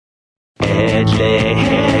Wacka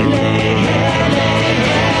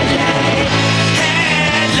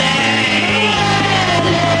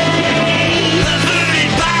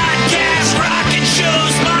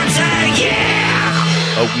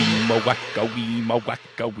wee ma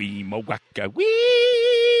wacka wee ma wacka wee.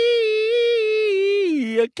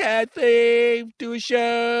 Kathy, do a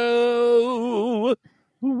show.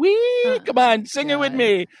 Wee, come on, sing it with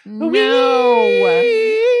me. No.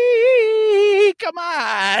 Wee, come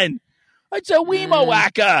on. It's a Weema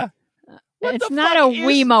Wacka. It's not a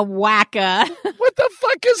Weema Wacka. What the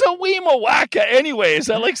fuck is a Weema Wacka anyway? Is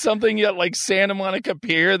that like something at like Santa Monica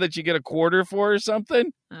Pier that you get a quarter for or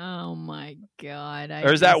something? Oh my God.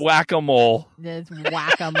 Or is that Whack-A-Mole? That's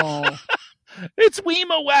Whack-A-Mole. It's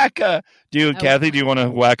Weema Wacka. Kathy, do you want to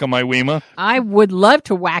whack on my Weema? I would love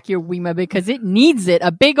to whack your Weema because it needs it.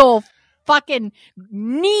 A big old fucking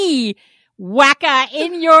knee whacka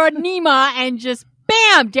in your Neema and just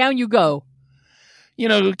bam, down you go. You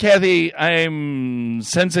know, Kathy, I'm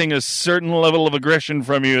sensing a certain level of aggression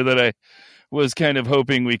from you that I was kind of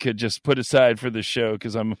hoping we could just put aside for this show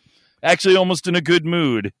because I'm actually almost in a good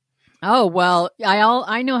mood. Oh, well,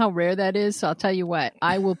 I know how rare that is, so I'll tell you what.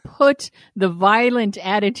 I will put the violent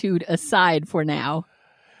attitude aside for now.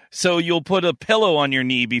 So you'll put a pillow on your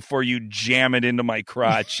knee before you jam it into my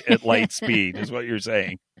crotch at light speed, is what you're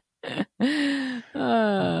saying.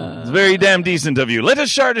 It's very damn decent of you. Let us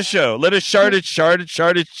shard a show. Let us shard it.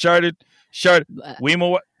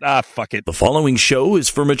 Fuck it. The following show is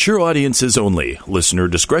for mature audiences only. Listener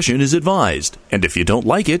discretion is advised. And if you don't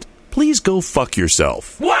like it, please go fuck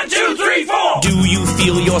yourself. 1, 2, 3, 4. Do you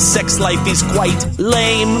feel your sex life is quite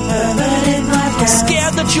lame?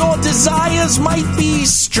 Scared that your desires might be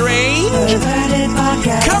strange?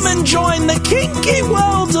 Come and join the kinky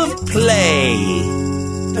world of play.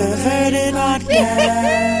 Perverted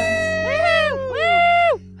Podcast.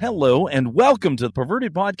 Hello and welcome to the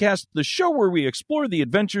Perverted Podcast, the show where we explore the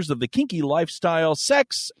adventures of the kinky lifestyle,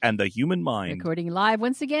 sex, and the human mind. Recording live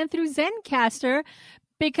once again through Zencastr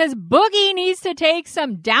because Boogie needs to take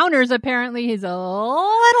some downers. Apparently, he's a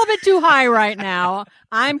little bit too high right now.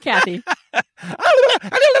 I'm Kathy.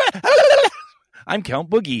 I'm Count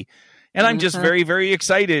Boogie, and I'm just very, very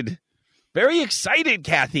excited. Very excited,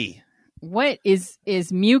 Kathy. What is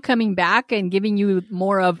Mew coming back and giving you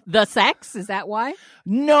more of the sex? Is that why?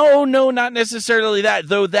 No, not necessarily that,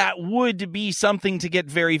 though that would be something to get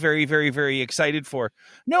very, very, very, very excited for.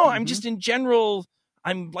 No, I'm just in general,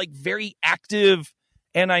 I'm like very active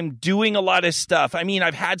and I'm doing a lot of stuff. I mean,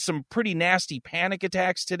 I've had some pretty nasty panic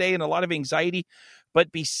attacks today and a lot of anxiety,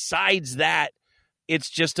 but besides that,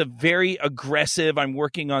 it's just a very aggressive, I'm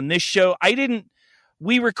working on this show.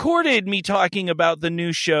 We recorded me talking about the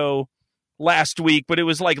new show last week, but it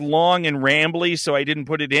was like long and rambly, so I didn't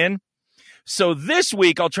put it in. So this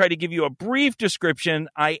week, I'll try to give you a brief description.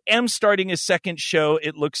 I am starting a second show,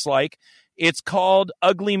 it looks like. It's called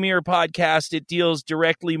Ugly Mirror Podcast. It deals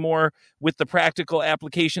directly more with the practical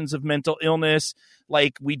applications of mental illness.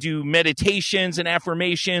 Like we do meditations and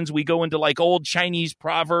affirmations. We go into like old Chinese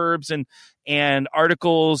proverbs and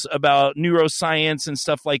articles about neuroscience and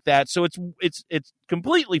stuff like that. So it's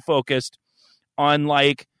completely focused on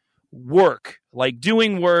like work, like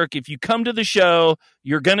doing work. If you come to the show,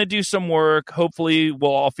 you're going to do some work. Hopefully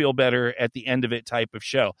we'll all feel better at the end of it type of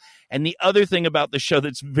show. And the other thing about the show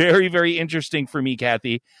that's very, very interesting for me,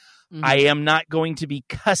 Kathy, I am not going to be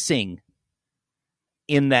cussing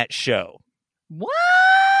in that show. What?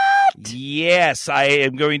 Yes, I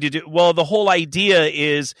am going to do. Well, the whole idea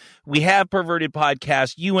is we have Perverted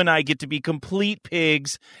Podcast. You and I get to be complete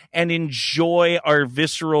pigs and enjoy our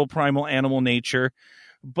visceral primal animal nature.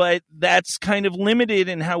 But that's kind of limited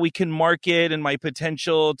in how we can market and my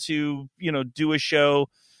potential to, do a show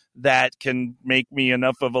that can make me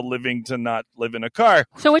enough of a living to not live in a car.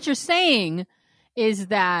 So what you're saying is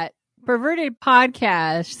that Perverted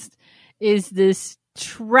Podcast is this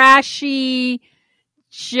trashy,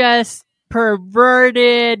 just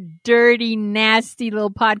perverted, dirty, nasty little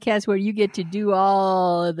podcast where you get to do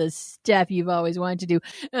all of the stuff you've always wanted to do.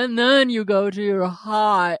 And then you go to your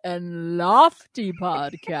high and lofty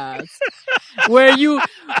podcast where you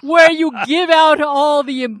give out all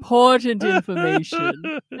the important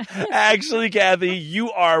information. Actually, Kathy,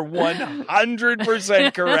 you are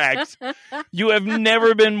 100% correct. You have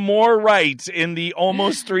never been more right in the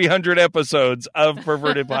almost 300 episodes of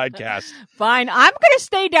Perverted Podcast. Fine. I'm going to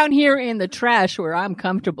stay down here in the trash where I'm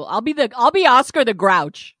comfortable. I'll be Oscar the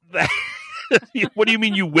Grouch. What do you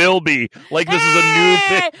mean you will be? Like this is a new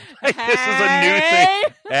thing. Like this is a new thing.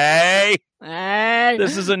 Hey.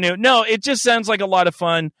 This is a new. No, it just sounds like a lot of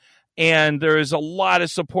fun. And there is a lot of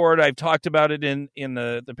support. I've talked about it in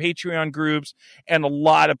the Patreon groups and a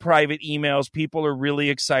lot of private emails. People are really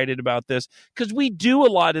excited about this because we do a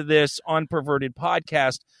lot of this on Perverted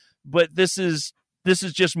Podcast, but this is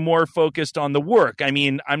just more focused on the work. I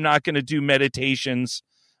mean, I'm not going to do meditations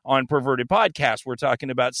on Perverted Podcast. We're talking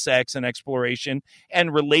about sex and exploration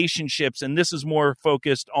and relationships, and this is more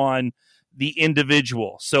focused on the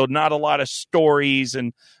individual. So not a lot of stories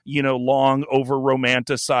and, long over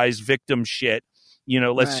romanticized victim shit.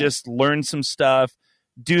 Let's just learn some stuff,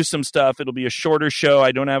 do some stuff. It'll be a shorter show.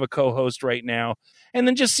 I don't have a co-host right now. And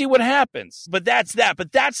then just see what happens. But that's that.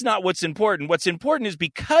 But that's not what's important. What's important is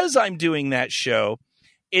because I'm doing that show,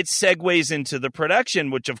 it segues into the production,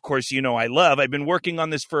 which, of course, I love. I've been working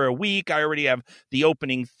on this for a week. I already have the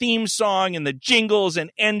opening theme song and the jingles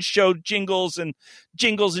and end show jingles and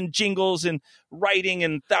jingles and writing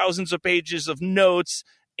and thousands of pages of notes.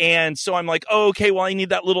 And so I'm like, oh, okay, well, I need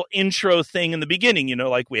that little intro thing in the beginning,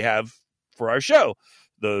 like we have for our show.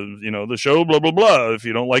 The show, blah, blah, blah. If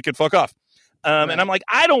you don't like it, fuck off. Right. And I'm like,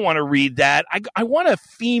 I don't want to read that. I want a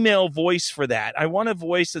female voice for that. I want a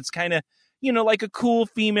voice that's kind of, like a cool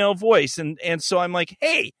female voice. And so I'm like,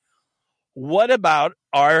 hey, what about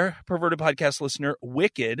our Perverted Podcast listener,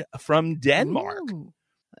 Wicked from Denmark? Ooh.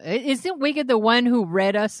 Isn't Wicked the one who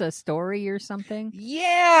read us a story or something?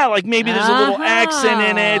 Yeah, like maybe there's a little accent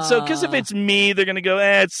in it. So, because if it's me, they're going to go,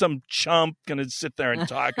 it's some chump going to sit there and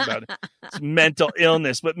talk about it. It's mental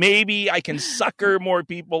illness. But maybe I can sucker more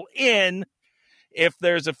people in if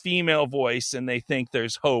there's a female voice and they think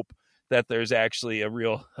there's hope that there's actually a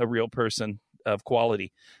real person of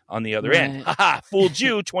quality on the other end. Haha, fooled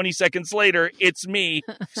you. 20 seconds later, it's me.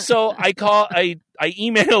 So I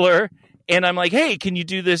email her and I'm like, hey, can you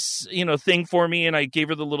do this, thing for me? And I gave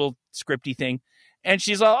her the little scripty thing. And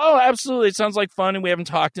she's like, oh, absolutely. It sounds like fun. And we haven't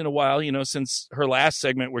talked in a while, since her last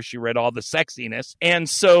segment where she read all the sexiness. And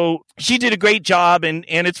so she did a great job. And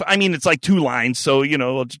it's like 2 lines. So,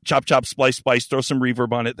 chop, chop, splice, splice, throw some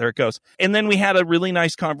reverb on it. There it goes. And then we had a really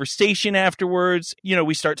nice conversation afterwards.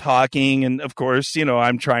 We start talking. And of course,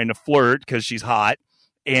 I'm trying to flirt because she's hot.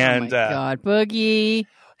 And, oh my God, Boogie.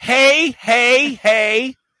 Hey.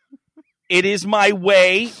 It is my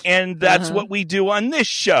way. And that's what we do on this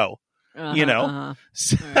show.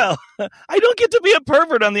 So I don't get to be a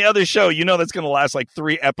pervert on the other show. That's going to last like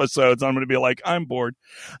 3 episodes. I'm going to be like, I'm bored.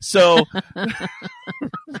 So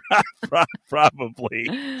probably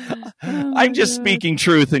I'm just speaking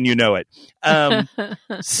truth and you know it.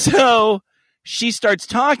 So she starts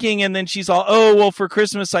talking and then she's all, oh, well, for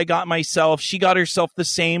Christmas, she got herself the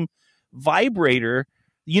same vibrator,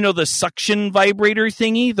 the suction vibrator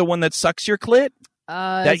thingy, the one that sucks your clit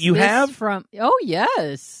that you have from. Oh,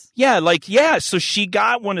 yes. Yeah, so she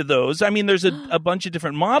got one of those. I mean, there's a bunch of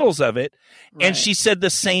different models of it. Right. And she said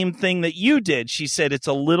the same thing that you did. She said it's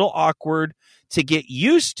a little awkward to get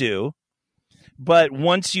used to, but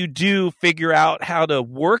once you do figure out how to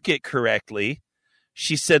work it correctly,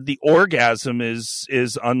 she said the orgasm is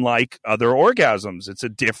unlike other orgasms. It's a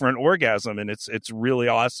different orgasm, and it's really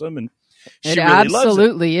awesome. And she really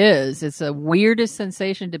absolutely loves it. It's the weirdest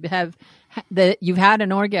sensation to have that you've had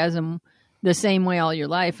an orgasm the same way all your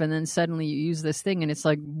life, and then suddenly you use this thing and it's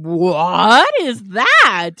like, what is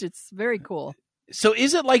that? It's very cool. So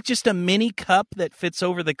is it like just a mini cup that fits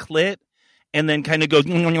over the clit and then kind of goes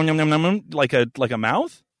like a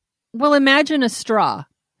mouth? Well, imagine a straw,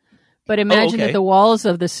 but imagine that the walls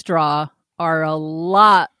of the straw are a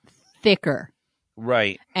lot thicker.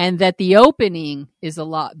 Right. And that the opening is a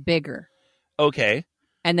lot bigger. Okay.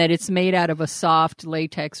 And that it's made out of a soft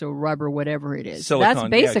latex or rubber, whatever it is. Silicone, that's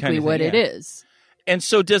basically what it is. And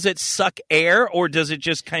so does it suck air or does it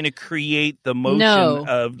just kind of create the motion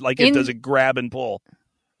of does it grab and pull?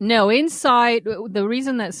 No, inside, the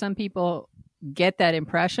reason that some people get that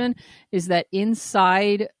impression is that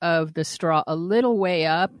inside of the straw, a little way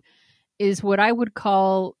up, is what I would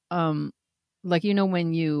call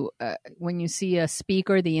when you see a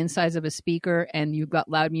speaker, the insides of a speaker, and you've got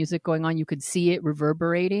loud music going on, you could see it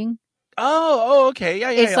reverberating. Oh, okay,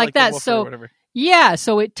 yeah. It's like that. So yeah,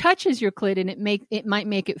 so it touches your clit, and it might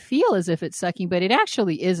make it feel as if it's sucking, but it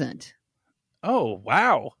actually isn't. Oh,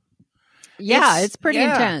 wow. Yeah, it's pretty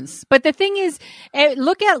intense. But the thing is,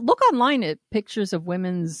 look online at pictures of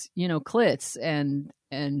women's, clits and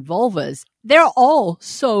vulvas. They're all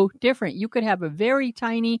so different. You could have a very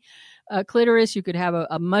tiny clitoris. You could have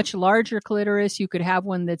a much larger clitoris. You could have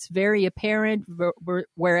one that's very apparent,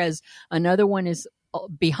 whereas another one is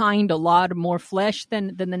behind a lot more flesh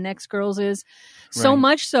than the next girl's is. So Right.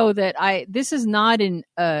 much so that this is not in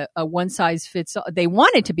a one size fits all. They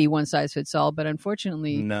want it to be one size fits all, but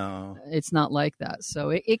unfortunately, No. it's not like that. So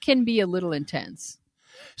it can be a little intense.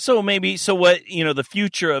 So what, the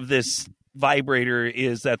future of this vibrator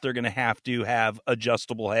is that they're going to have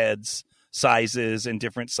adjustable heads, sizes, and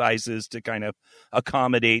different sizes to kind of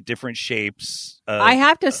accommodate different shapes. I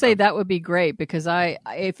have to say that would be great, because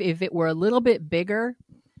if it were a little bit bigger,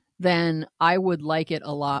 then I would like it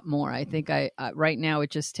a lot more. I think right now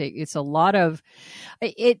it's a lot of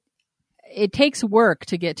it takes work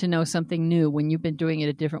to get to know something new when you've been doing it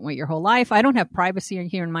a different way your whole life. I don't have privacy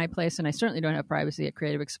here in my place, and I certainly don't have privacy at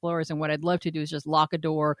Creative Explorers. And what I'd love to do is just lock a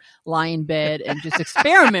door, lie in bed, and just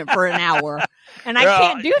experiment for an hour. And I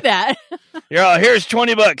can't do that. Yeah, here's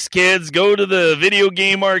 $20, kids. Go to the video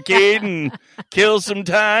game arcade and kill some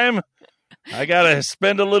time. I gotta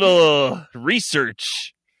spend a little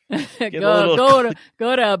research. Go to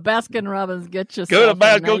Baskin Robbins, get yourself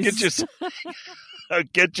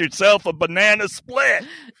get yourself a banana split.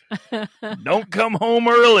 Don't come home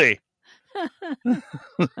early.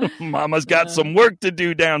 Mama's got some work to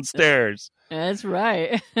do downstairs. That's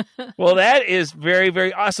right. Well, that is very,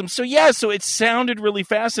 very awesome. So it sounded really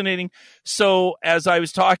fascinating. So as I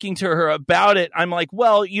was talking to her about it, I'm like,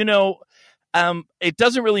 well, it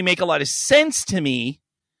doesn't really make a lot of sense to me.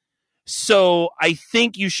 So I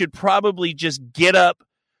think you should probably just get up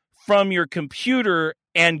from your computer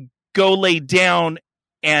and go lay down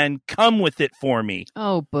and come with it for me.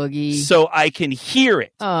 Oh, Boogie. So I can hear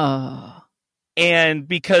it. Oh. And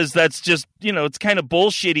because that's just, it's kind of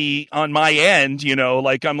bullshitty on my end,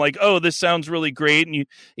 like I'm like, oh, this sounds really great. And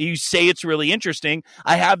you say it's really interesting.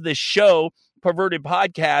 I have this show, Perverted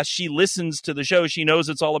Podcast. She listens to the show. She knows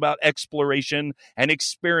it's all about exploration and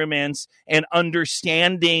experiments and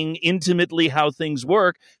understanding intimately how things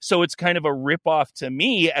work. So it's kind of a ripoff to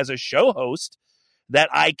me as a show host that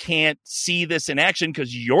I can't see this in action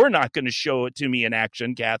because you're not going to show it to me in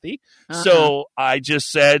action, Kathy. So I just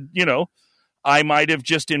said, I might have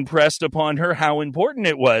just impressed upon her how important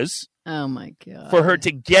it was. Oh my God. For her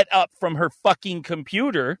to get up from her fucking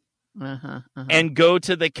computer and go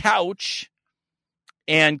to the couch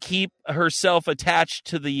and keep herself attached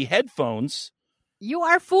to the headphones. You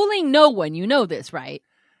are fooling no one. You know this, right?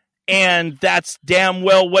 And that's damn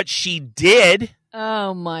well what she did.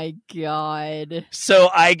 Oh my God. So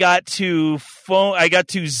I got to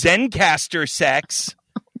Zencaster sex.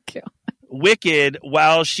 Wicked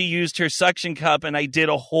while she used her suction cup, and I did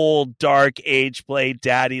a whole dark age play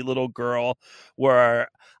daddy little girl where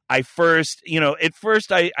I first,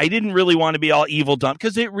 I didn't really want to be all evil dumb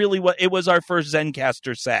because it was our first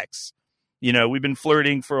Zencaster sex. We've been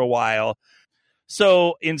flirting for a while.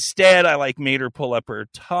 So instead I made her pull up her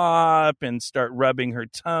top and start rubbing her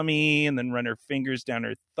tummy and then run her fingers down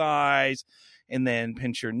her thighs and then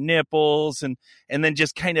pinch her nipples and then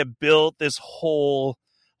just kind of built this whole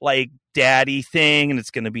daddy thing, and it's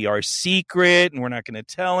going to be our secret and we're not going to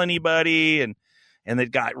tell anybody. And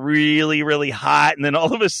it got really, really hot. And then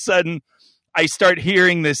all of a sudden I start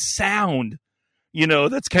hearing this sound,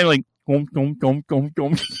 that's kind of like,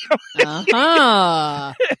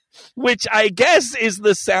 which I guess is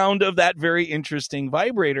the sound of that very interesting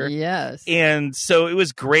vibrator. Yes. And so it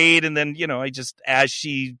was great. And then, as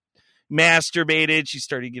she masturbated, she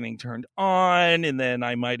started getting turned on, and then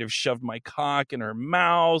I might have shoved my cock in her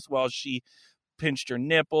mouth while she pinched her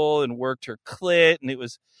nipple and worked her clit, and it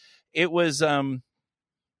was the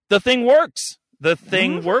thing works. The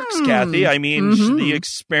thing works, Kathy. I mean, the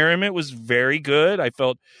experiment was very good. I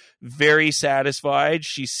felt very satisfied.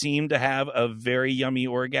 She seemed to have a very yummy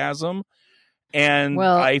orgasm, and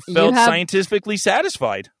I felt scientifically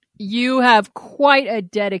satisfied. You have quite a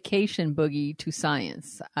dedication, Boogie, to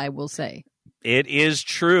science, I will say. It is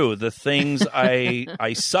true. The things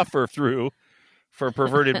I suffer through for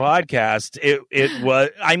Perverted Podcast, it was,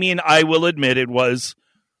 I will admit it was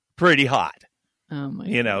pretty hot. Oh my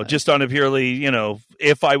God. Just on a purely,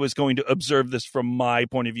 if I was going to observe this from my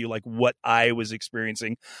point of view, like what I was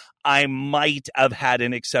experiencing, I might have had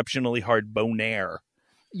an exceptionally hard bonaire.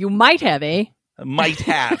 You might have, eh? Might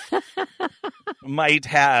have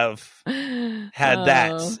had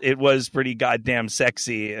that. It was pretty goddamn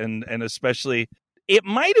sexy, and especially it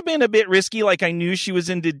might have been a bit risky. Like I knew she was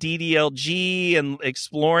into DDLG and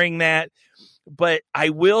exploring that, but I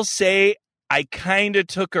will say I kind of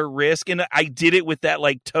took a risk, and I did it with that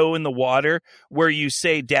toe in the water where you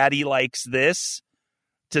say daddy likes this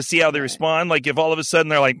to see how they respond. Like if all of a sudden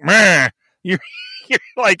they're like, meh, you're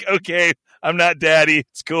like, okay, I'm not daddy.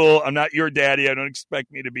 It's cool. I'm not your daddy. I don't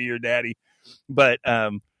expect me to be your daddy. But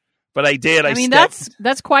but I did. I mean,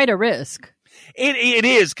 that's quite a risk. It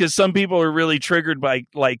is, because some people are really triggered by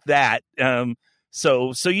like that.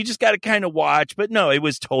 So you just got to kind of watch. But no, it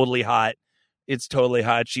was totally hot. It's totally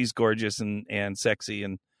hot. She's gorgeous and sexy,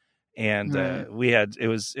 and it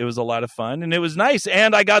was a lot of fun, and it was nice.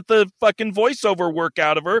 And I got the fucking voiceover work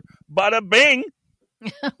out of her. Bada bing.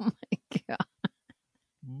 Oh my God.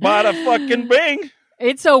 Bada fucking bing.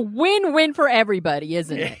 It's a win-win for everybody,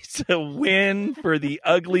 isn't it? It's a win for the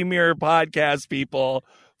Ugly Mirror podcast people,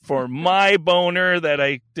 for my boner that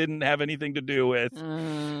I didn't have anything to do with,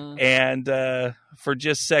 and for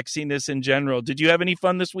just sexiness in general. Did you have any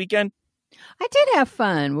fun this weekend? I did have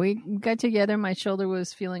fun. We got together. My shoulder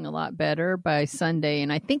was feeling a lot better by Sunday,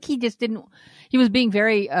 and I think he just didn't. He was being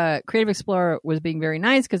very Creative Explorer was being very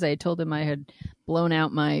nice, because I had told him I had blown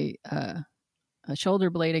out my shoulder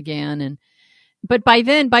blade again, but by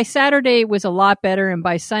Saturday it was a lot better, and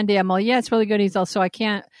by Sunday I'm all, yeah, it's really good. He's also, I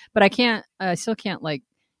still can't like,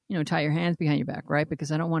 tie your hands behind your back, right?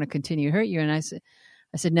 Because I don't want to continue to hurt you. And I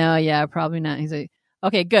said, no, yeah, probably not. He's like,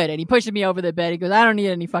 okay, good. And he pushes me over the bed. He goes, I don't need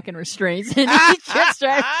any fucking restraints. And he just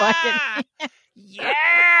started fucking.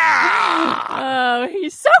 Yeah. Oh,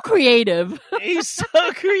 he's so creative. He's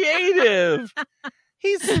so creative.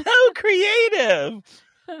 He's so creative.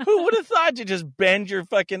 Who would have thought to just bend your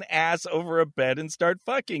fucking ass over a bed and start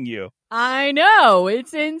fucking you? I know.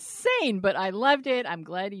 It's insane, but I loved it. I'm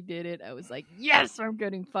glad he did it. I was like, yes, I'm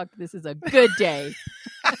getting fucked. This is a good day.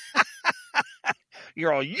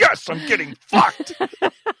 You're all, yes, I'm getting fucked.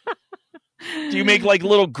 Do you make like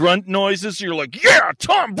little grunt noises? So you're like, yeah,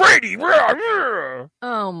 Tom Brady.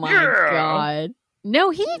 Oh my God.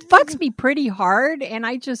 No, he fucks me pretty hard, and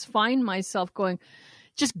I just find myself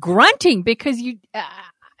just grunting, because he's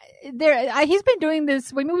been doing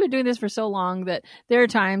this. We've been doing this for so long that there are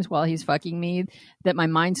times while he's fucking me that my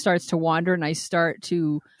mind starts to wander, and I start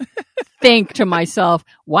to think to myself,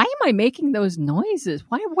 why am I making those noises?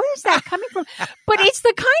 Where's that coming from? But it's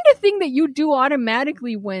the kind of thing that you do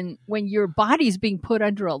automatically when your body's being put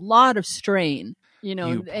under a lot of strain,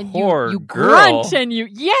 and you grunt, and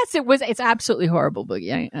it's absolutely horrible,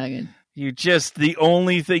 Boogie. The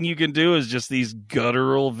only thing you can do is just these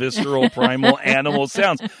guttural, visceral, primal animal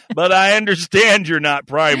sounds. But I understand you're not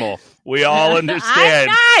primal. We all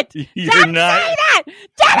understand. I'm not. You're not. Say that.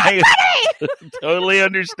 I totally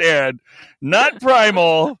understand. Not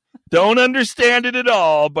primal. Don't understand it at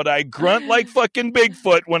all. But I grunt like fucking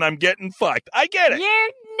Bigfoot when I'm getting fucked. I get it.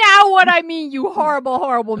 You know what I mean, you horrible,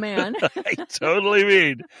 horrible man. I totally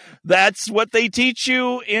mean. That's what they teach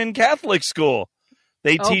you in Catholic school.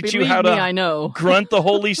 They teach you how to grunt the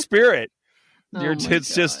Holy Spirit.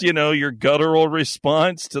 It's just, your guttural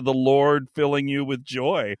response to the Lord filling you with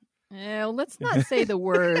joy. Let's not say the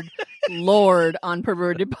word Lord on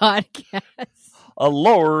Perverted Podcast. A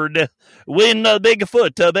Lord, when a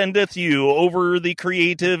Bigfoot bendeth you over the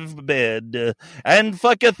creative bed, and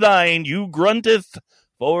fucketh thine, you grunteth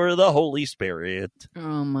for the Holy Spirit.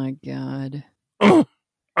 Oh, my God. I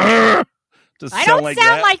don't sound like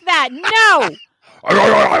that. No.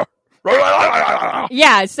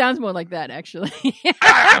 Yeah, it sounds more like that, actually.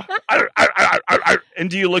 And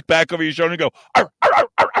do you look back over your shoulder and go?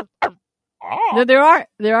 No, there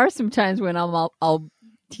are some times when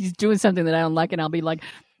he's doing something that I don't like, and I'll be like,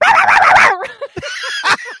 it's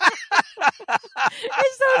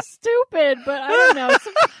so stupid, but I don't know.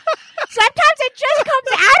 Sometimes it just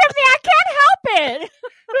comes out of me. I can't help it.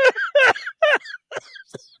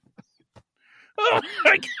 Oh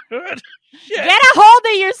my God. Shit. Get a hold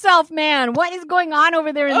of yourself, man. What is going on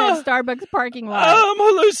over there in that Starbucks parking lot? I'm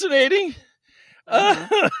hallucinating.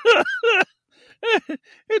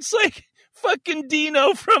 It's like fucking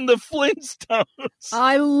Dino from the Flintstones.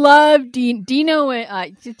 I love Dino.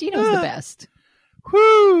 Dino's the best.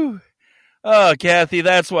 Whew. Oh, Kathy,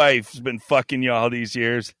 that's why I've been fucking you all these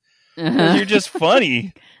years. You're just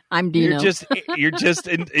funny. I'm Dino.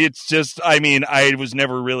 It's just, I mean, I was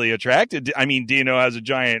never really attracted. Dino has a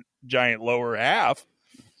giant lower half,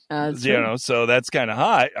 so that's kind of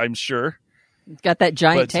hot, I'm sure. It's got that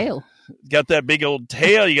giant tail. Got that big old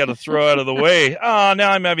tail you got to throw out of the way. Oh,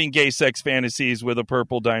 now I'm having gay sex fantasies with a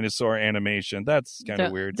purple dinosaur animation. That's kind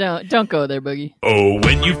of weird. Don't go there, Boogie. Oh,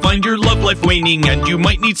 when you find your love life waning and you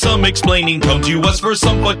might need some explaining, come to us for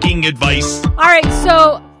some fucking advice. All right,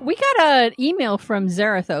 so we got an email from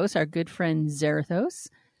Zarathos, our good friend Zarathos,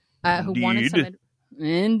 who wanted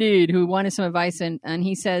some advice, and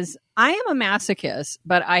he says, I am a masochist,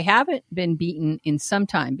 but I haven't been beaten in some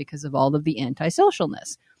time because of all of the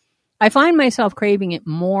antisocialness. I find myself craving it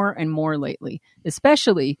more and more lately,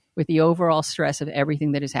 especially with the overall stress of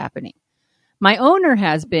everything that is happening. My owner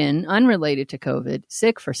has been, unrelated to COVID,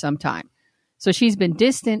 sick for some time. So she's been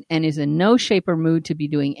distant and is in no shape or mood to be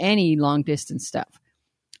doing any long distance stuff.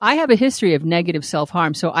 I have a history of negative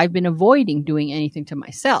self-harm, so I've been avoiding doing anything to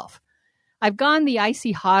myself. I've gone the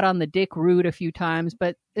icy hot on the dick route a few times,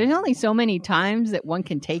 but there's only so many times that one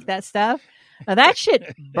can take that stuff. Now, that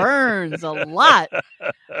shit burns a lot.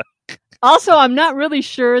 Also, I'm not really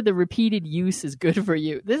sure the repeated use is good for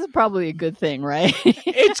you. This is probably a good thing, right?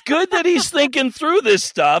 It's good that he's thinking through this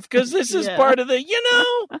stuff, because this is part of the,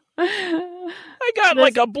 I got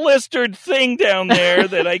like a blistered thing down there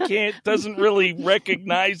that doesn't really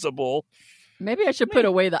recognizable. Maybe I should put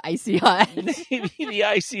away the icy hot. Maybe the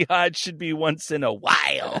icy hot should be once in a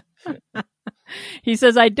while. He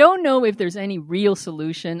says, I don't know if there's any real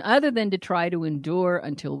solution other than to try to endure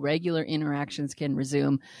until regular interactions can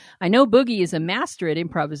resume. I know Boogie is a master at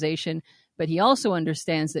improvisation, but he also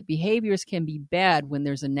understands that behaviors can be bad when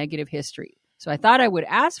there's a negative history. So I thought I would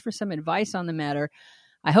ask for some advice on the matter.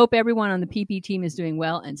 I hope everyone on the PP team is doing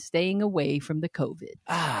well and staying away from the COVID.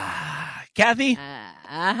 Kathy?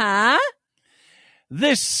 Uh-huh.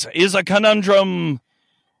 This is a conundrum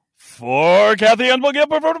for Kathy and Boogie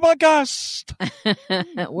Perverted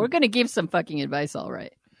Podcast. We're going to give some fucking advice, all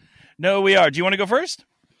right. No, we are. Do you want to go first?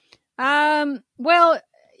 Well,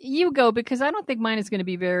 you go, because I don't think mine is going to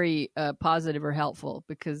be very positive or helpful,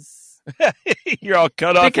 because you're all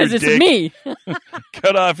cut off your dick. Because it's me.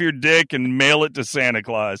 Cut off your dick and mail it to Santa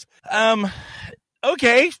Claus.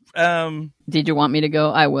 Okay. Did you want me to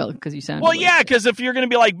go? I will, because you sound. Well, yeah, because if you're going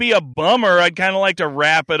to be a bummer, I'd kind of like to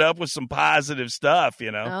wrap it up with some positive stuff,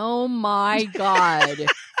 Oh my God.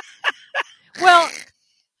 Well,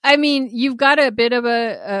 I mean, you've got a bit of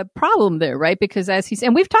a problem there, right? Because as he's,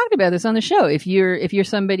 and we've talked about this on the show, if you're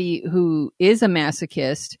somebody who is a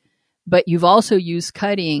masochist, but you've also used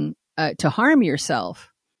cutting to harm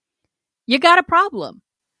yourself, you got a problem.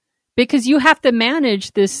 Because you have to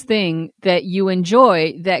manage this thing that you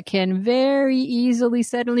enjoy that can very easily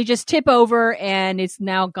suddenly just tip over and it's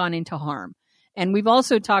now gone into harm. And we've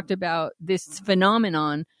also talked about this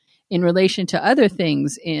phenomenon in relation to other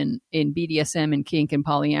things in BDSM and kink and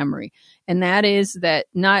polyamory. And that is that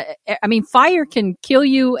fire can kill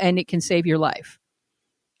you and it can save your life.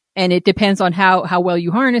 And it depends on how well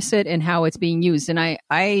you harness it and how it's being used. And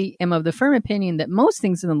I am of the firm opinion that most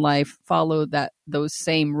things in life follow those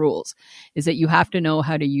same rules, is that you have to know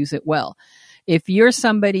how to use it well. If you're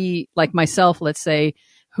somebody like myself, let's say,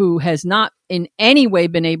 who has not in any way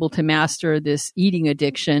been able to master this eating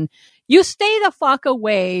addiction, you stay the fuck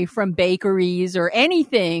away from bakeries or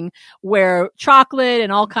anything where chocolate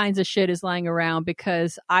and all kinds of shit is lying around,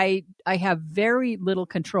 because I have very little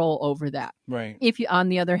control over that. Right. If you, on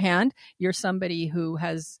the other hand, you're somebody who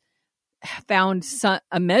has found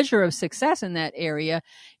a measure of success in that area,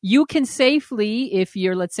 you can safely, if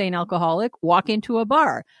you're, let's say, an alcoholic, walk into a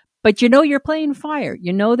bar. But you're playing fire.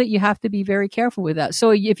 You know that you have to be very careful with that.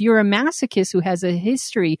 So if you're a masochist who has a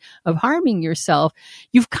history of harming yourself,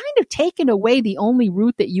 you've kind of taken away the only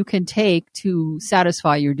route that you can take to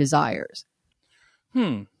satisfy your desires.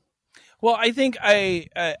 Well, I think I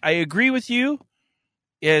agree with you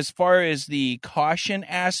as far as the caution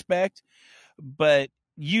aspect, but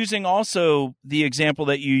using also the example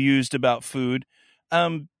that you used about food,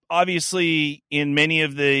 obviously in many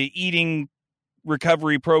of the eating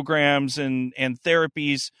recovery programs and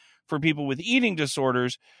therapies for people with eating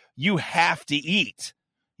disorders, you have to eat.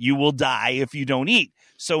 You will die if you don't eat.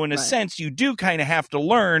 So in a sense, you do kind of have to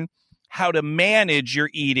learn how to manage your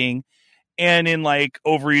eating. And in like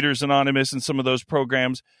Overeaters Anonymous and some of those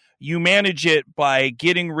programs, you manage it by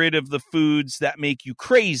getting rid of the foods that make you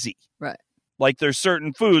crazy. Right. Like there's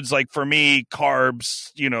certain foods, like for me,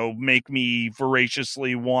 carbs, make me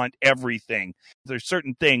voraciously want everything. There's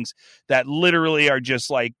certain things that literally are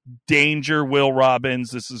just like danger, Will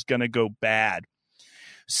Robbins, this is going to go bad.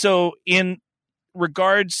 So in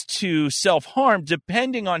regards to self-harm,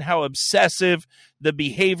 depending on how obsessive the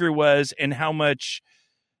behavior was and how much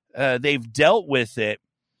they've dealt with it,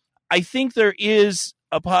 I think there is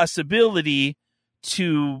a possibility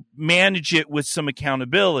to manage it with some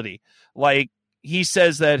accountability. Like he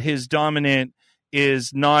says that his dominant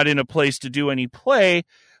is not in a place to do any play,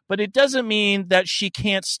 but it doesn't mean that he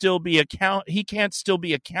can't still be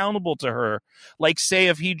accountable to her. Like say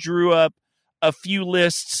if he drew up a few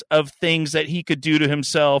lists of things that he could do to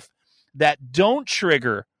himself that don't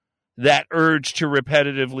trigger that urge to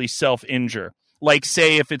repetitively self-injure. Like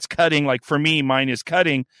say if it's cutting, like for me, mine is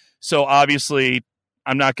cutting. So obviously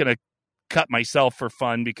I'm not going to cut myself for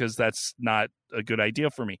fun because that's not a good idea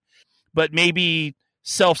for me. But maybe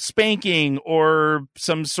self-spanking or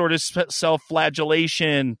some sort of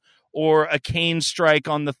self-flagellation or a cane strike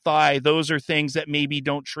on the thigh. Those are things that maybe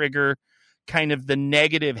don't trigger kind of the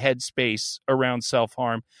negative headspace around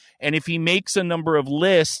self-harm. And if he makes a number of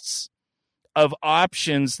lists of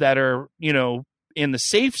options that are, in the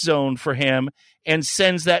safe zone for him, and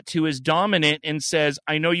sends that to his dominant and says,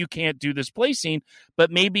 I know you can't do this placing, but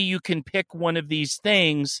maybe you can pick one of these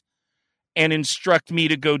things and instruct me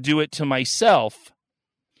to go do it to myself.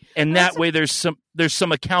 And that way there's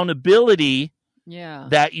some accountability. Yeah.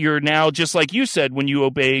 That you're now, just like you said, when you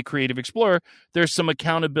obey Creative Explorer, there's some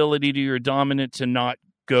accountability to your dominant to not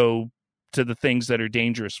go to the things that are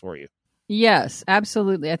dangerous for you. Yes,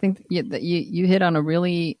 absolutely. I think that you hit on a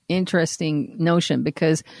really interesting notion,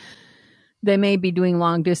 because they may be doing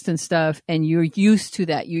long distance stuff and you're used to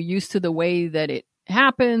that. You're used to the way that it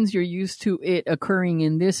happens. You're used to it occurring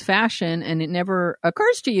in this fashion, and it never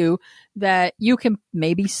occurs to you that you can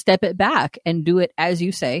maybe step it back and do it, as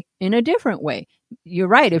you say, in a different way. You're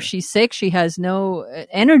right. If she's sick, she has no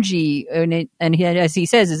energy, and he, as he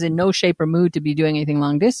says, is in no shape or mood to be doing anything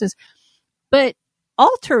long distance. But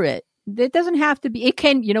alter it. It doesn't have to be. It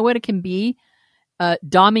can. You know what it can be?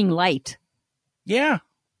 Doming light. Yeah.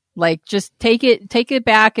 Like, just take it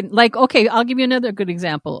back, and like, okay, I'll give you another good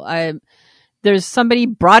example. There's somebody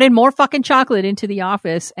brought in more fucking chocolate into the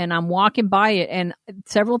office, and I'm walking by it, and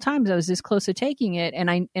several times I was this close to taking it, and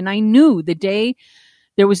I knew the day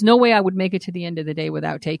there was no way I would make it to the end of the day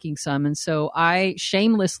without taking some. And so I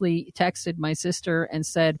shamelessly texted my sister and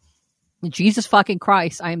said, Jesus fucking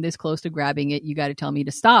Christ, I am this close to grabbing it. You got to tell me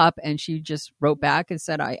to stop. And she just wrote back and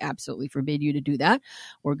said, I absolutely forbid you to do that.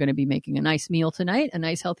 We're going to be making a nice meal tonight, a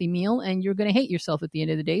nice healthy meal, and you're going to hate yourself at the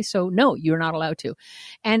end of the day. So no, you're not allowed to.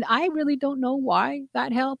 And I really don't know why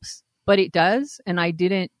that helps, but it does. And I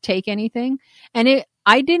didn't take anything. And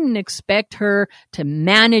I didn't expect her to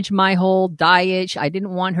manage my whole diet. I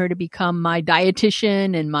didn't want her to become my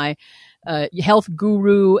dietitian and my health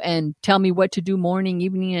guru and tell me what to do morning,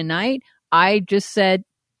 evening, and night. I just said,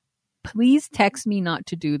 please text me not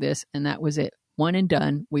to do this. And that was it. One and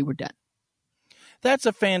done. We were done. That's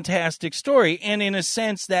a fantastic story. And in a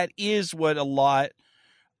sense, that is what a lot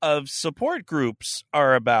of support groups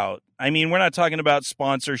are about. I mean, we're not talking about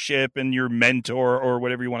sponsorship and your mentor or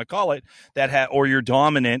whatever you want to call it, or your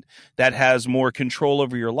dominant that has more control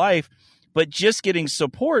over your life, but just getting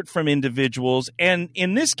support from individuals. And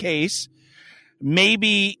in this case,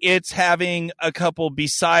 maybe it's having a couple,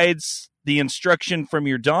 besides the instruction from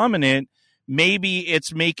your dominant, maybe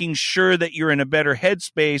it's making sure that you're in a better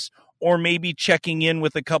headspace, or maybe checking in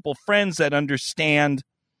with a couple friends that understand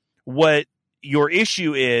what your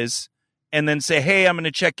issue is, and then say, hey, I'm going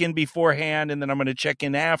to check in beforehand, and then I'm going to check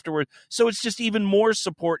in afterward. So it's just even more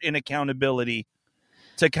support and accountability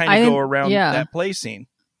to kind of go around that placing.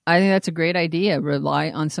 I think that's a great idea.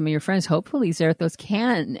 Rely on some of your friends. Hopefully Zarathos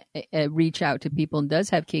can reach out to people and does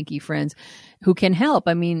have kinky friends who can help.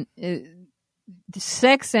 I mean,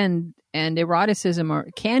 sex and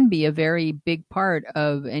eroticism can be a very big part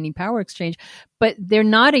of any power exchange, but they're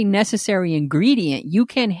not a necessary ingredient. You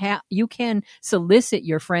can solicit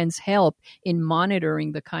your friend's help in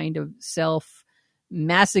monitoring the kind of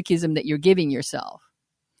self-masochism that you're giving yourself.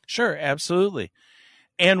 Sure, absolutely.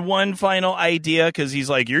 And one final idea, because he's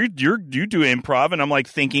like, you do improv, and I'm like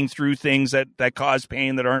thinking through things that cause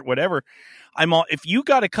pain that aren't whatever. If you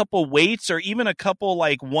got a couple weights or even a couple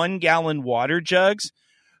like 1-gallon water jugs,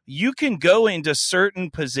 you can go into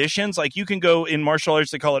certain positions. Like you can go in martial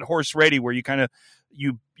arts, they call it horse ready, where you kind of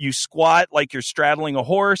you squat like you're straddling a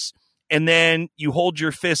horse, and then you hold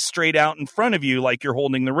your fist straight out in front of you like you're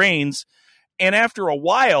holding the reins. And after a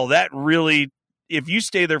while, that really, if you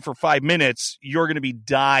stay there for 5 minutes, you're going to be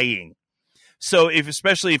dying. So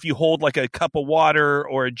especially if you hold like a cup of water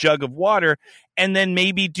or a jug of water, and then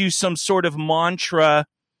maybe do some sort of mantra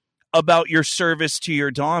about your service to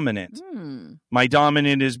your dominant. My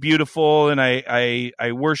dominant is beautiful, and I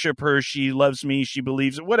worship her. She loves me. She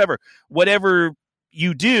believes it. Whatever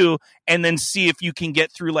you do, and then see if you can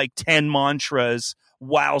get through like 10 mantras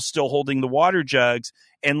while still holding the water jugs,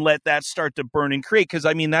 and let that start to burn and create. Because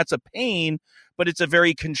I mean, that's a pain, but it's a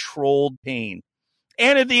very controlled pain.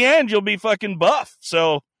 And at the end, you'll be fucking buff.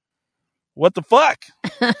 So what the fuck?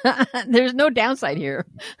 There's no downside here.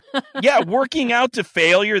 Yeah, working out to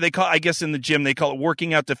failure. I guess in the gym, they call it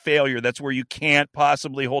working out to failure. That's where you can't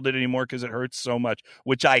possibly hold it anymore because it hurts so much,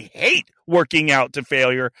 which I hate working out to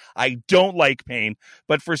failure. I don't like pain.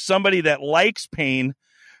 But for somebody that likes pain,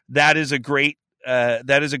 that is a great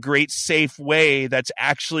safe way that's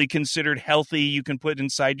actually considered healthy. You can put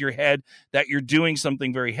inside your head that you're doing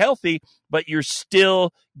something very healthy, but you're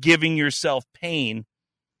still giving yourself pain,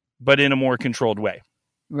 but in a more controlled way.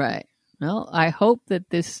 Right. Well, I hope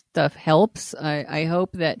that this stuff helps. I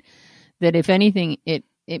hope that if anything, it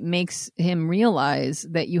makes him realize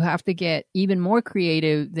that you have to get even more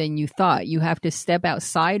creative than you thought. You have to step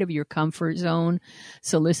outside of your comfort zone,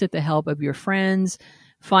 solicit the help of your friends,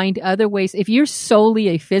 find other ways. If you're solely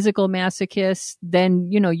a physical masochist,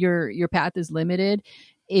 then, your path is limited.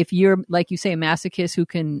 If you're, like you say, a masochist who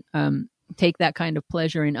can take that kind of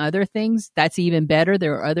pleasure in other things, that's even better.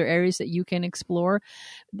 There are other areas that you can explore.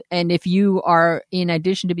 And if you are, in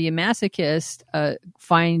addition to being a masochist,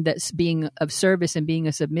 find that being of service and being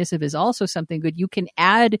a submissive is also something good, you can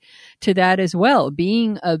add to that as well.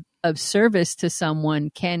 Being of service to someone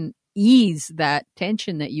can ease that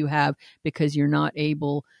tension that you have because you're not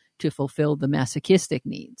able to fulfill the masochistic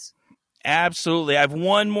needs. Absolutely. I have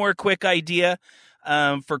one more quick idea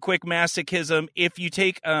for quick masochism. If you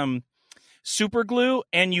take super glue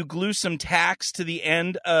and you glue some tacks to the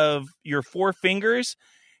end of your 4 fingers,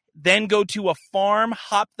 then go to a farm,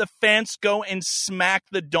 hop the fence, go and smack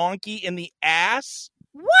the donkey in the ass.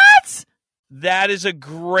 What? That is a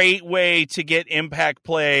great way to get impact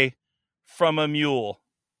play from a mule.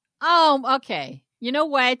 Oh, okay. You know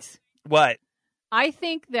what? What? I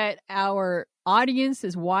think that our audience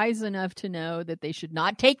is wise enough to know that they should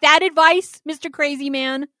not take that advice, Mr. Crazy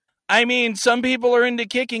Man. I mean, some people are into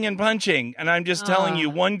kicking and punching, and I'm just telling you,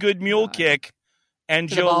 one good mule kick, and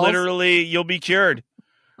you'll be cured.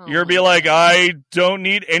 You'll be like, I don't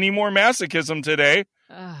need any more masochism today.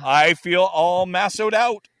 I feel all massoed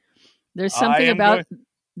out. There's something about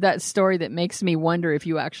that story that makes me wonder if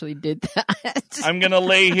you actually did that. I'm going to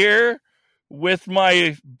lay here with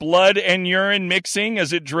my blood and urine mixing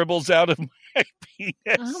as it dribbles out of my penis.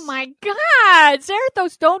 Oh my God.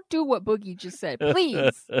 Zarathos, don't do what Boogie just said,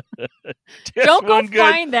 please. Don't go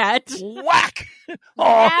find that. Whack!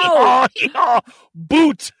 Oh,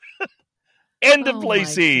 boot! End of play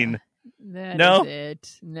scene. That is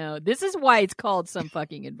it. No, this is why it's called Some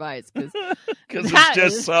Fucking Advice. Because it's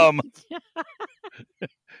just some.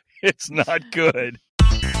 It's not good.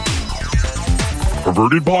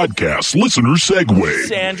 Perverted Podcast listener segue.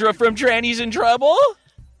 Sandra from Trannies in Trouble.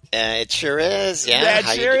 It sure is. Yeah,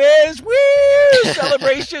 that sure is. Woo!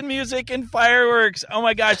 Celebration music and fireworks. Oh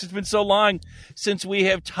my gosh, it's been so long since we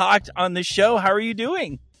have talked on the show. How are you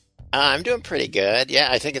doing? I'm doing pretty good. Yeah,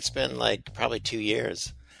 I think it's been like probably 2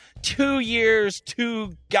 years. 2 years,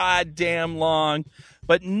 too goddamn long.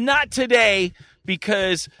 But not today,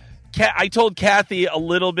 because I told Kathy a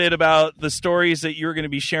little bit about the stories that you're going to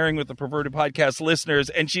be sharing with the Perverted Podcast listeners,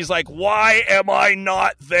 and she's like, why am I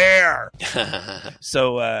not there?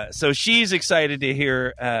 So she's excited to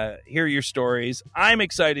hear your stories. I'm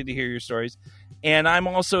excited to hear your stories, and I'm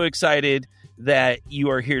also excited that you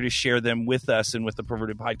are here to share them with us and with the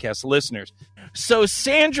Perverted Podcast listeners. So,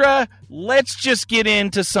 Sandra, let's just get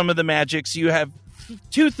into some of the magics. You have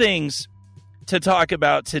 2 things to talk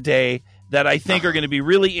about today that I think are going to be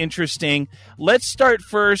really interesting. Let's start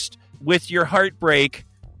first with your heartbreak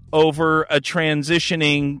over a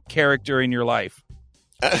transitioning character in your life.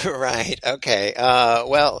 Right. Okay.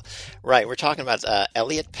 We're talking about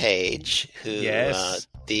Elliot Page, who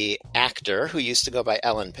the actor who used to go by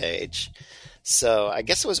Ellen Page. So I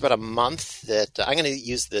guess it was about a month that I'm going to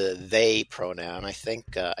use the they pronoun. I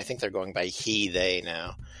think they're going by he, they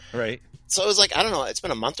now. Right. So it was like, I don't know, it's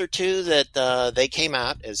been a month or 2 that they came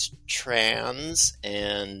out as trans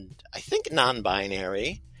and I think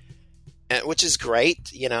non-binary, which is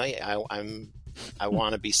great. You know, I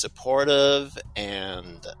want to be supportive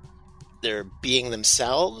and they're being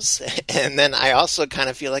themselves. And then I also kind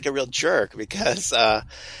of feel like a real jerk because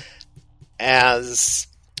as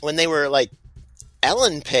when they were like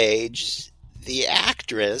Ellen Page, the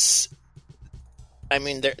actress, I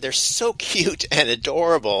mean, they're so cute and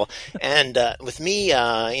adorable. And with me,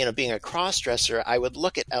 being a cross-dresser, I would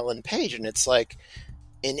look at Ellen Page, and it's like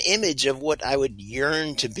an image of what I would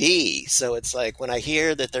yearn to be. So it's like when I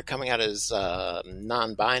hear that they're coming out as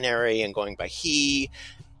non-binary and going by he,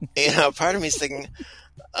 part of me is thinking,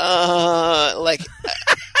 you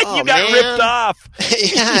got ripped off.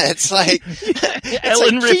 Yeah, it's like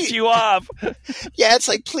Ellen ripped you off. Yeah, it's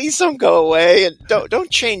like, please don't go away and don't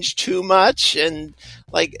change too much, and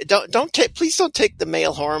like please don't take the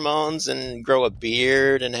male hormones and grow a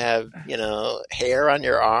beard and have hair on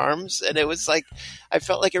your arms. And it was like I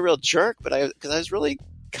felt like a real jerk, because I was really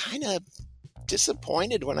kind of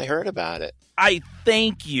disappointed when I heard about it. I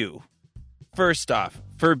thank you, first off,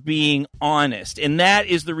 for being honest. And that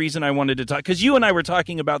is the reason I wanted to talk, because you and I were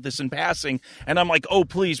talking about this in passing, and I'm like, oh,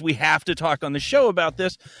 please, we have to talk on the show about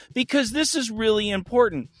this, because this is really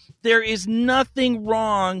important. There is nothing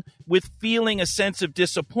wrong with feeling a sense of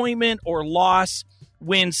disappointment or loss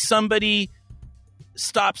when somebody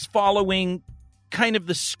stops following kind of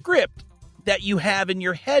the script that you have in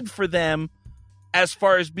your head for them as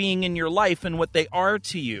far as being in your life and what they are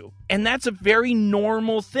to you. And that's a very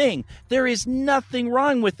normal thing. There is nothing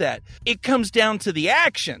wrong with that. It comes down to the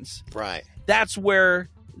actions. Right. That's where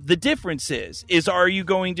the difference is are you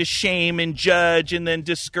going to shame and judge and then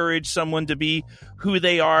discourage someone to be who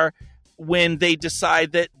they are when they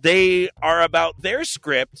decide that they are about their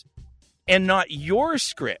script and not your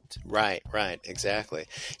script? Right, exactly.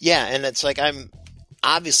 Yeah, and it's like I'm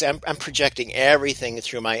projecting everything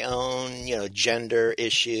through my own, gender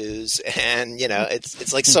issues, and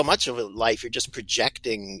it's like so much of life you're just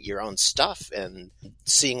projecting your own stuff and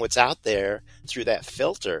seeing what's out there through that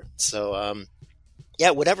filter. So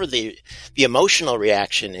whatever the emotional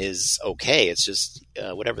reaction is, okay. It's just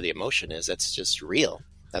whatever the emotion is, that's just real.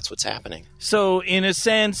 That's what's happening. So in a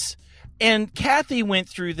sense, and Kathy went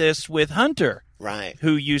through this with Hunter, right,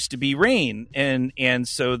 who used to be Rain, and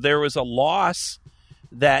so there was a loss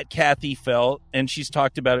that Kathy felt, and she's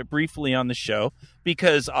talked about it briefly on the show,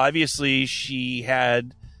 because obviously she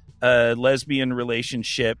had a lesbian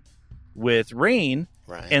relationship with Rain,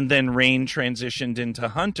 right, and then Rain transitioned into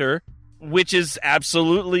Hunter, which is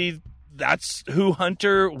absolutely, that's who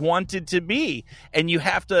Hunter wanted to be. And you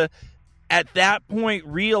have to, at that point,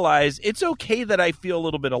 realize it's okay that I feel a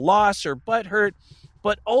little bit of loss or butthurt,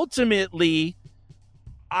 but ultimately,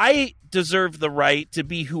 I deserve the right to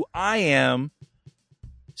be who I am.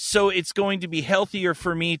 So it's going to be healthier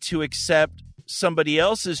for me to accept somebody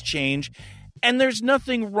else's change. And there's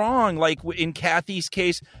nothing wrong. Like in Kathy's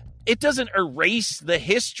case, it doesn't erase the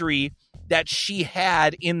history that she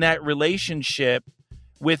had in that relationship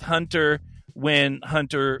with Hunter when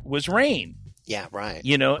Hunter was Rain. Yeah, right.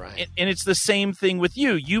 Right. And it's the same thing with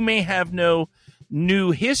you. You may have no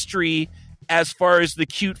new history as far as the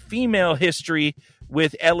cute female history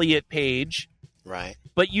with Elliot Page. Right.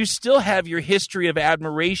 But you still have your history of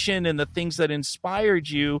admiration and the things that inspired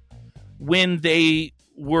you when they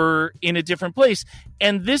were in a different place.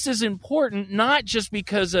 And this is important, not just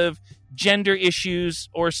because of gender issues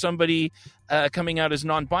or somebody coming out as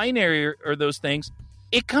non-binary or those things.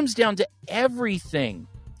 It comes down to everything.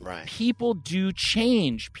 Right. People do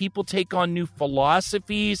change. People take on new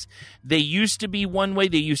philosophies. They used to be one way.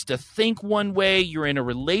 They used to think one way. You're in a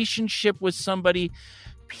relationship with somebody.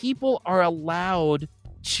 People are allowed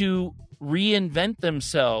to reinvent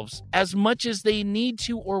themselves as much as they need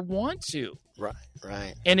to or want to.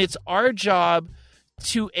 Right. And it's our job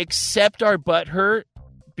to accept our butthurt,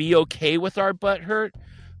 be okay with our butthurt,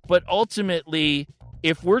 but ultimately,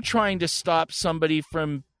 if we're trying to stop somebody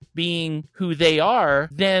from being who they are,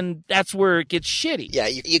 then that's where it gets shitty. Yeah,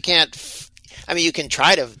 you can't. You can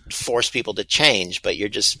try to force people to change, but you're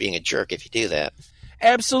just being a jerk if you do that.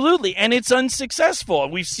 Absolutely. And it's unsuccessful.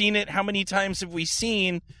 We've seen it. How many times have we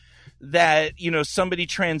seen that, somebody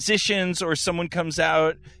transitions or someone comes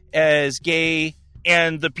out as gay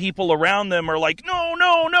and the people around them are like,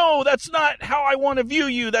 no, that's not how I want to view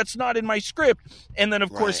you. That's not in my script. And then,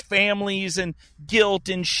 of course, families and guilt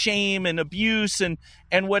and shame and abuse and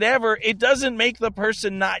whatever. It doesn't make the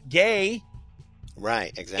person not gay.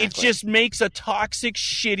 Right, exactly. It just makes a toxic,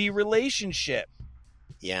 shitty relationship.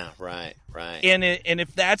 Yeah, right. And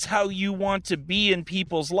if that's how you want to be in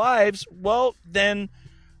people's lives, well, then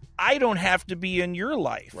I don't have to be in your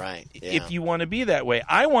life. Right. Yeah. If you want to be that way.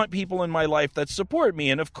 I want people in my life that support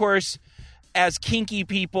me. And of course, as kinky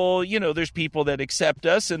people, there's people that accept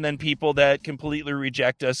us and then people that completely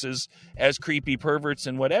reject us as creepy perverts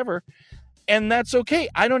and whatever. And that's okay.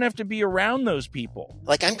 I don't have to be around those people.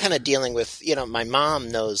 Like I'm kind of dealing with, my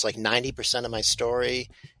mom knows like 90% of my story,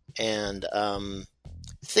 and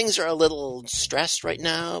things are a little stressed right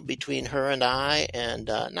now between her and I, and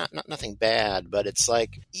nothing bad, but it's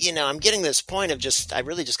like, I'm getting this point of I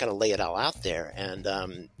really just got to lay it all out there. And,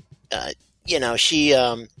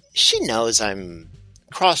 she knows I'm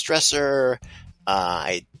cross-dresser,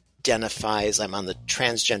 identifies I'm on the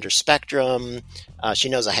transgender spectrum. She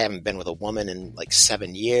knows I haven't been with a woman in like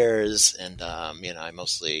 7 years, and, I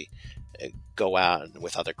mostly go out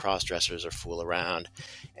with other cross-dressers or fool around.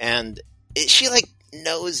 And she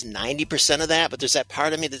knows 90% of that, but there's that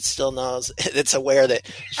part of me that still knows, that's aware that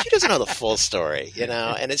she doesn't know the full story,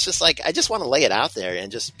 and it's just like, I just want to lay it out there and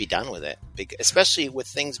just be done with it. Especially with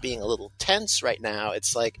things being a little tense right now.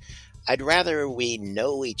 It's like, I'd rather we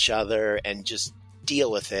know each other and just deal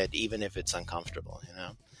with it, even if it's uncomfortable,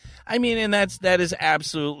 And that is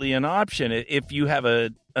absolutely an option. If you have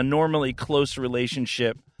a normally close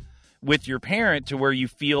relationship with your parent to where you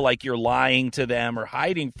feel like you're lying to them or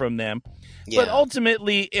hiding from them. But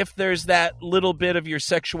ultimately, if there's that little bit of your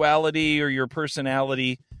sexuality or your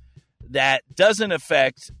personality that doesn't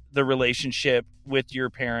affect the relationship with your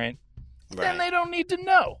parent, then they don't need to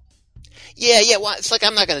know. Yeah. Well, it's like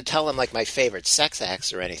I'm not going to tell them like my favorite sex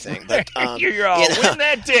acts or anything. But you're all, when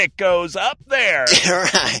that dick goes up there,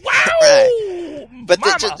 right? Wow, right. But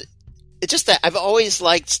it's just that I've always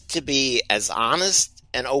liked to be as honest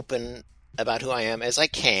and open about who I am as I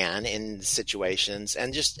can in situations,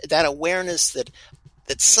 and just that awareness that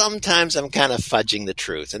sometimes I'm kind of fudging the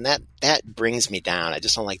truth, and that brings me down. I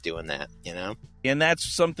just don't like doing that, you know? And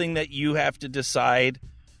that's something that you have to decide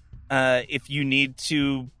if you need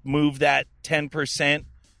to move that 10%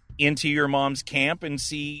 into your mom's camp and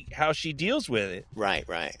see how she deals with it. Right.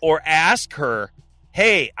 Or ask her,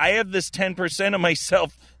 hey, I have this 10% of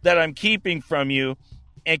myself that I'm keeping from you,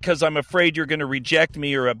 and because I'm afraid you're going to reject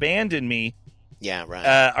me or abandon me. Yeah,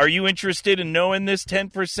 right. Are you interested in knowing this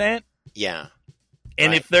 10%? Yeah.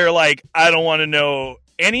 And if they're like, I don't want to know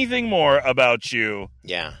anything more about you.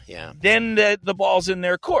 Yeah. Then the ball's in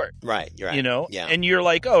their court. Right. You're right. You know? Yeah. And you're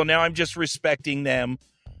like, oh, now I'm just respecting them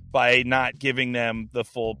by not giving them the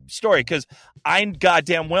full story. Because I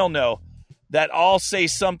goddamn well know that I'll say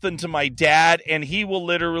something to my dad and he will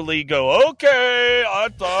literally go, okay, I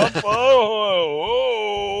thought,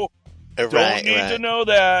 don't need to know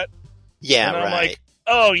that. Yeah, and I'm like,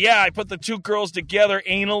 oh, yeah, I put the two girls together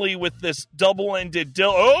anally with this double-ended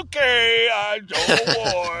dildo. Okay, I don't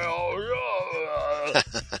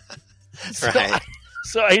Right.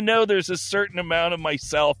 So I know there's a certain amount of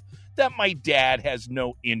myself that my dad has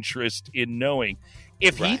no interest in knowing.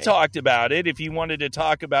 If he talked about it, if he wanted to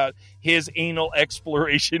talk about his anal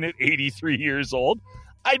exploration at 83 years old,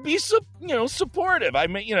 I'd be, supportive.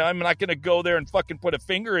 I'm not going to go there and fucking put a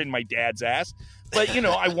finger in my dad's ass. But,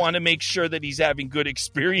 I want to make sure that he's having good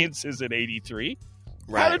experiences at 83.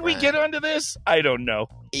 How did we get onto this? I don't know.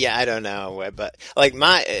 Yeah, I don't know. But like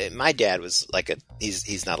my dad was like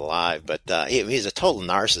he's not alive, but he's a total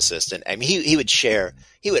narcissist. And I mean, he would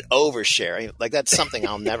overshare. Like that's something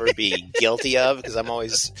I'll never be guilty of because I'm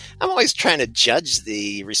always trying to judge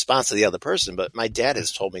the response of the other person. But my dad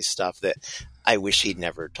has told me stuff that I wish he'd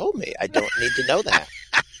never told me. I don't need to know that.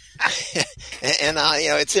 And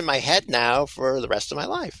it's in my head now for the rest of my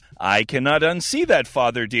life. I cannot unsee that,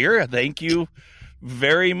 Father dear. Thank you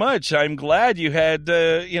very much. I'm glad you had,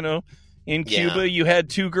 in Cuba, you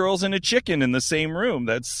had two girls and a chicken in the same room.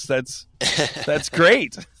 That's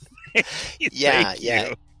great. Yeah.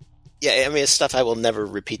 I mean, it's stuff I will never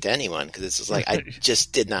repeat to anyone because it's just like I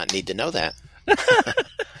just did not need to know that.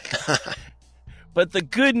 But the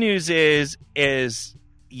good news is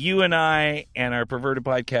you and I and our Perverted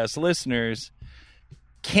Podcast listeners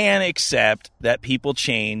can accept that people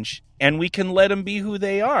change and we can let them be who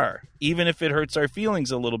they are, even if it hurts our feelings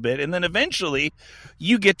a little bit. And then eventually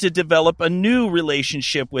you get to develop a new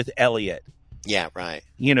relationship with Elliot. Yeah, right.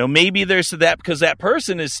 Maybe there's that because that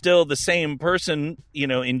person is still the same person,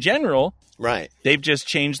 in general. Right. They've just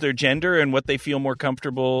changed their gender and what they feel more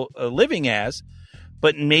comfortable living as.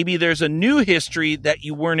 But maybe there's a new history that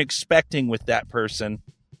you weren't expecting with that person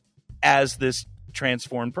as this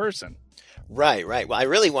transformed person. Right. Well, I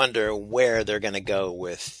really wonder where they're going to go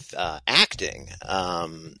with acting.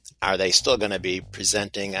 Are they still going to be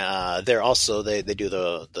presenting? They're also they do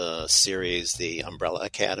the series, the Umbrella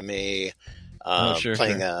Academy,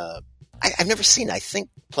 playing a. I've never seen. I think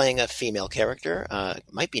playing a female character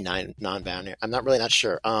might be non-binary. I'm not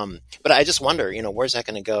sure. But I just wonder, where's that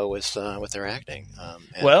going to go with their acting?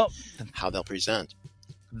 And how they'll present.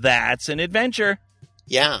 That's an adventure.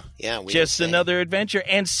 Yeah. Just another adventure.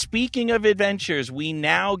 And speaking of adventures, we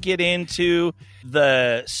now get into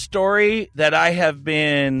the story that I have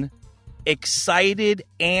been excited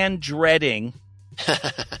and dreading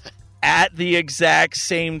at the exact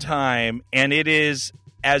same time. And it is,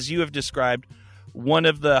 as you have described, one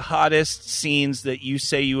of the hottest scenes that you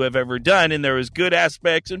say you have ever done. And there was good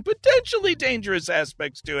aspects and potentially dangerous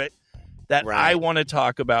aspects to it that I want to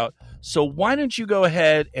talk about. So why don't you go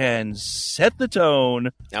ahead and set the tone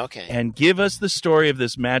and give us the story of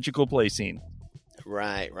this magical play scene.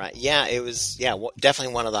 Right. Yeah, it was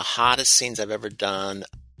definitely one of the hottest scenes I've ever done.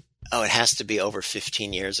 Oh, it has to be over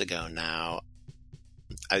 15 years ago now.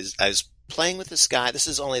 I was playing with this guy. This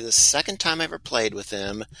is only the second time I ever played with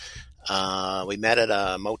him. We met at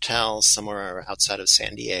a motel somewhere outside of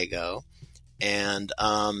San Diego. And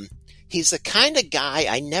he's the kind of guy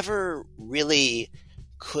I never really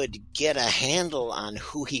could get a handle on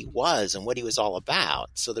who he was and what he was all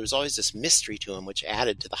about. So there was always this mystery to him, which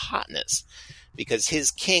added to the hotness. Because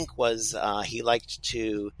his kink was he liked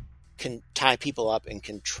to tie people up and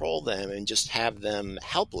control them and just have them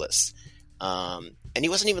helpless. And he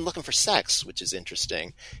wasn't even looking for sex, which is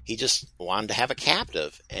interesting. He just wanted to have a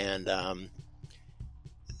captive. And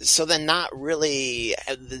so then not really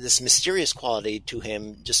this mysterious quality to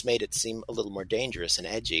him just made it seem a little more dangerous and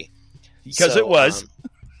edgy. Because it was.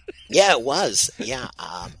 Yeah, it was. Yeah.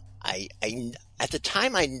 I at the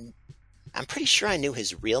time, I'm pretty sure I knew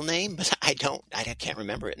his real name, but I can't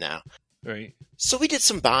remember it now. Right. So we did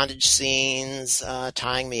some bondage scenes,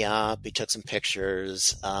 tying me up. He took some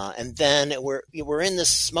pictures, and then we're in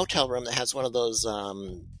this motel room that has one of those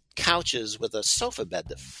couches with a sofa bed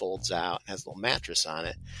that folds out, has a little mattress on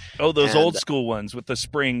it. Oh, those old school ones with the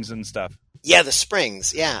springs and stuff. Yeah, the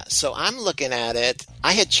springs. Yeah. So I'm looking at it.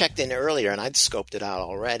 I had checked in earlier and I'd scoped it out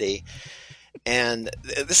already. And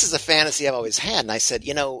this is a fantasy I've always had. And I said,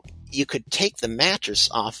 you could take the mattress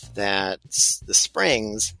off the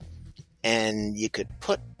springs, and you could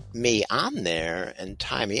put me on there and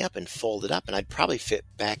tie me up and fold it up, and I'd probably fit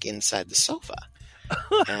back inside the sofa.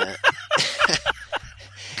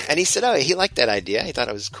 And he said, he liked that idea. He thought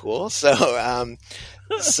it was cool. So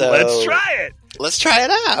let's try it. Let's try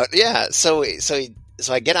it out. Yeah. So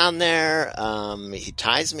I get on there. He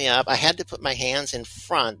ties me up. I had to put my hands in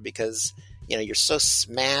front because, you're so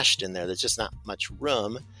smashed in there. There's just not much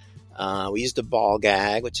room. We used a ball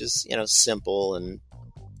gag, which is, simple and,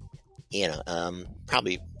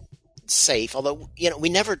 probably safe. Although, we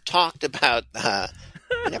never talked about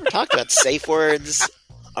safe words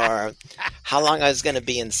or how long I was going to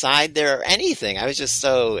be inside there or anything. I was just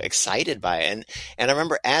so excited by it. And I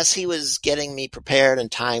remember as he was getting me prepared and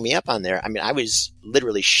tying me up on there, I was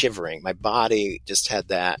literally shivering. My body just had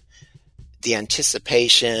the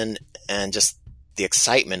anticipation and just the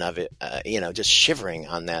excitement of it, just shivering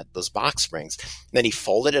on those box springs. And then he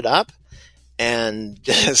folded it up and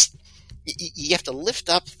just, you have to lift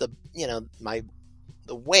up the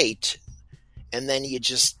weight, and then you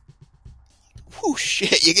just, whoosh,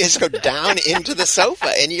 you just go down into the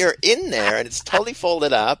sofa and you're in there and it's totally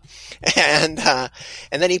folded up. And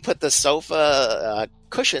then he put the sofa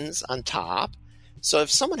cushions on top. So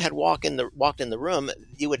if someone had walked in the room,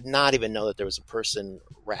 you would not even know that there was a person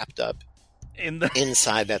wrapped up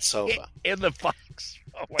inside that sofa. In the box.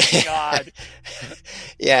 Oh my God.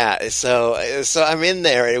 Yeah. So I'm in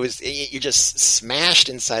there. You're just smashed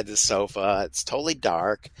inside the sofa. It's totally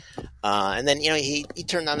dark. And then, he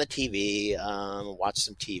turned on the TV, watched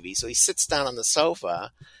some TV. So he sits down on the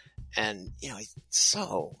sofa and, he's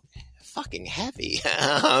so fucking heavy.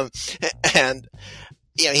 And,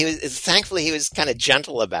 thankfully he was kind of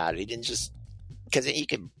gentle about it. He didn't just, because he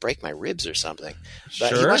could break my ribs or something. But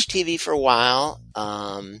Sure. He watched TV for a while.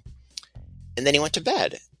 And then he went to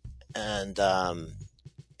bed, and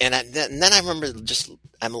then I remember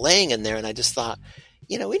I'm laying in there, and I just thought,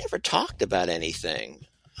 we never talked about anything.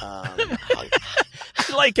 I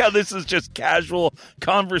like how this is just casual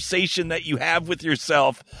conversation that you have with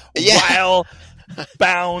yourself while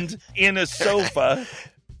bound in a sofa.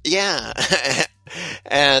 Yeah,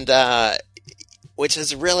 and which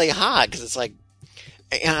is really hot because it's like,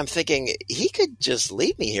 I'm thinking he could just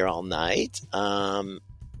leave me here all night.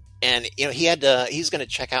 And, he's going to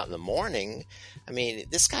check out in the morning.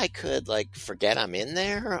 This guy could forget I'm in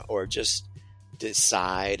there or just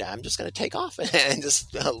decide I'm just going to take off and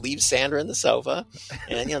just leave Sandra in the sofa.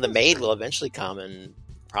 And, the maid will eventually come and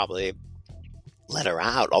probably let her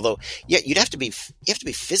out. Although, you have to be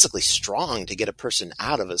physically strong to get a person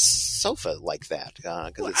out of a sofa like that.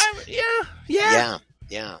 Yeah.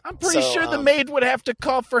 I'm pretty sure the maid would have to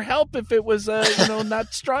call for help if it was,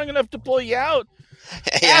 not strong enough to pull you out.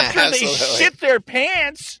 After absolutely. They shit their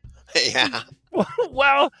pants. Yeah.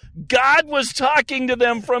 Well, God was talking to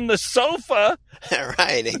them from the sofa.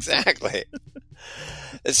 Right, exactly.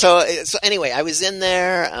 So anyway, I was in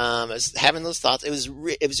there. I was having those thoughts. It was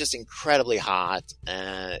just incredibly hot,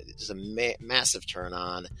 just a massive turn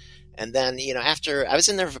on. And then after I was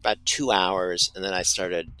in there for about 2 hours, and then I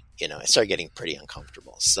started getting pretty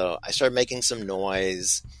uncomfortable. So I started making some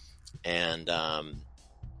noise, and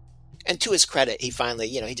to his credit, he finally,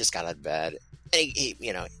 he just got out of bed. And he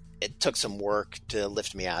it took some work to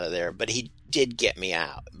lift me out of there, but he did get me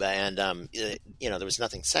out. And, there was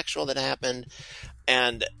nothing sexual that happened.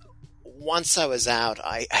 And once I was out,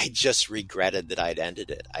 I just regretted that I'd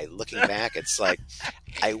ended it. Looking back, it's like,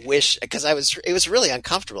 I wish, because it was really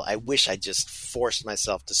uncomfortable. I wish I just forced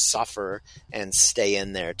myself to suffer and stay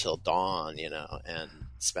in there till dawn, and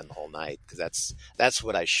spend the whole night, because that's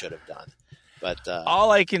what I should have done. But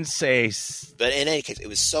all I can say, but in any case, it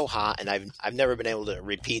was so hot, and I've never been able to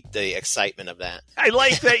repeat the excitement of that. I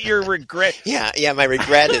like that your regret. Yeah. My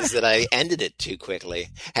regret is that I ended it too quickly.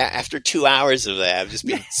 After 2 hours of that, I've just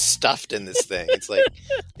been stuffed in this thing. It's like,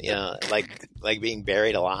 like being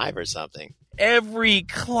buried alive or something. Every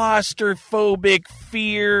claustrophobic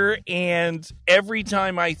fear, and every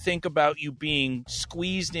time I think about you being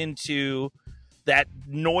squeezed into that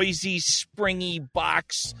noisy, springy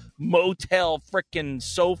box motel frickin'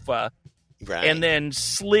 sofa, Right. and then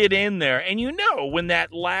slid in there. And when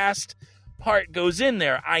that last part goes in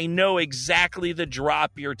there, I know exactly the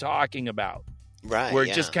drop you're talking about. Right. Where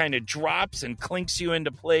it just kind of drops and clinks you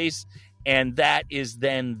into place, and that is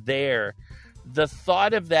then there. The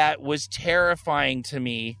thought of that was terrifying to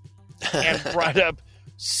me and brought up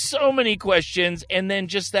so many questions, and then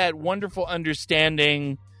just that wonderful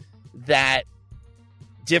understanding that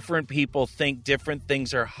different people think different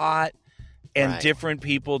things are hot, and Right. different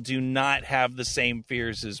people do not have the same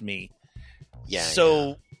fears as me. Yeah.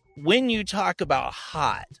 So when you talk about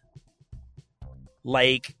hot,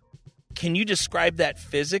 like, can you describe that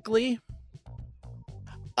physically?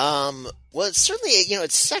 Well, it's certainly,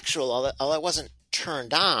 it's sexual, although I wasn't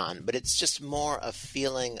turned on, but it's just more a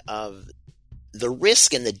feeling of the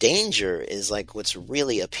risk and the danger is like what's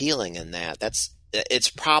really appealing in that. It's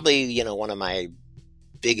probably, one of my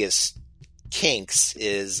biggest kinks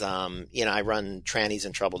is, I run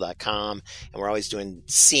tranniesintrouble.com, and we're always doing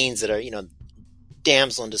scenes that are,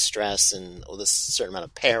 damsel in distress and with a certain amount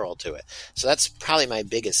of peril to it. So that's probably my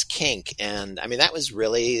biggest kink. And I mean, that was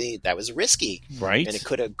risky. Right. And it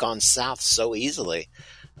could have gone south so easily.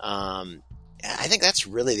 I think that's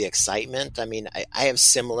really the excitement. I mean, I have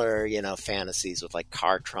similar, fantasies with like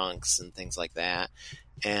car trunks and things like that.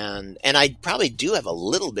 And I probably do have a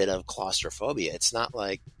little bit of claustrophobia. It's not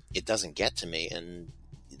like it doesn't get to me. And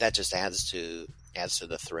that just adds to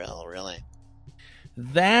the thrill, really.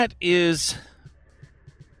 That is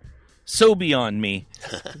so beyond me.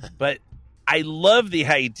 But I love the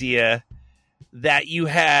idea that you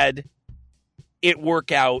had it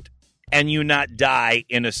work out and you not die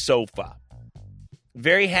in a sofa.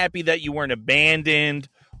 Very happy that you weren't abandoned,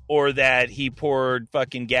 or that he poured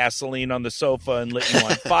fucking gasoline on the sofa and lit you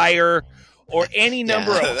on fire, or any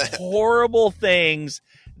number of horrible things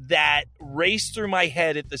that race through my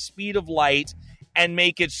head at the speed of light and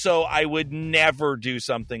make it so I would never do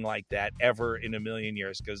something like that ever in a million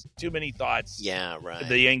years, because too many thoughts. Yeah, right.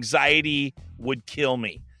 The anxiety would kill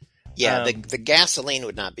me. Yeah, the gasoline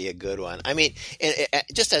would not be a good one. I mean,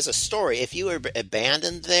 just as a story, if you were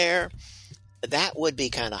abandoned there, that would be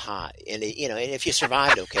kind of hot. And, and if you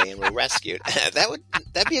survived okay and were rescued,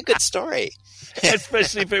 that'd be a good story.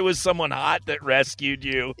 Especially if it was someone hot that rescued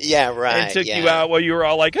you. Yeah, right. And took yeah. you out while you were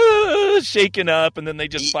all like, shaking up, and then they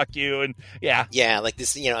just fuck you. And yeah. Yeah, like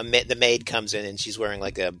this, the maid comes in and she's wearing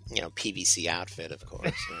like a, PVC outfit, of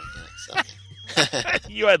course.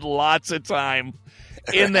 You had lots of time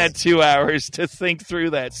in that 2 hours to think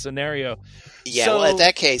through that scenario. Yeah, so, well, in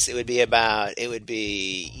that case, it would be about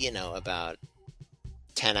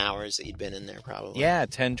 10 hours that you'd been in there, probably. Yeah,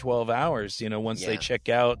 10, 12 hours, once they check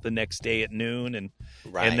out the next day at noon. And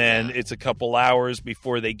then it's a couple hours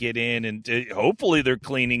before they get in, and hopefully they're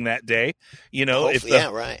cleaning that day.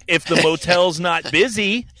 If the motel's not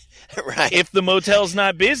busy. Right. If the motel's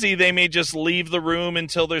not busy, they may just leave the room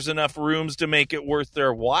until there's enough rooms to make it worth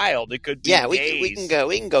their while. It could be days.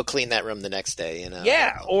 we can go clean that room the next day,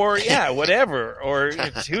 Yeah, or whatever. Or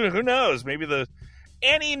who knows? Maybe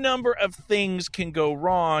any number of things can go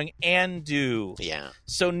wrong and do. Yeah.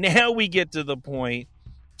 So now we get to the point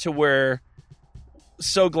to where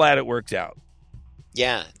so glad it worked out.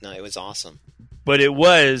 Yeah, no, it was awesome. But it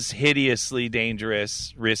was hideously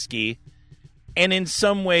dangerous, risky, and in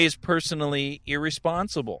some ways personally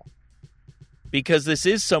irresponsible. Because this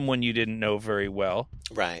is someone you didn't know very well.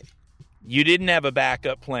 Right. You didn't have a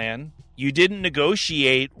backup plan. You didn't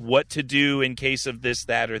negotiate what to do in case of this,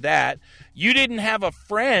 that, or that. You didn't have a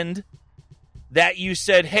friend that you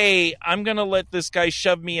said, hey, I'm going to let this guy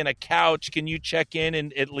shove me in a couch. Can you check in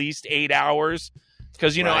at least 8 hours?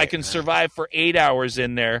 Because, I can survive for 8 hours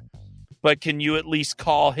in there. But can you at least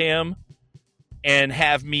call him and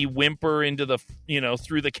have me whimper into the,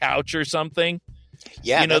 through the couch or something?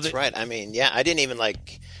 Yeah, that's right. I mean, I didn't even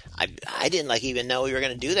I didn't even know we were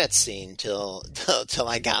going to do that scene till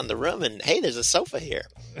I got in the room and, hey, there's a sofa here.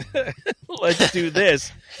 Let's do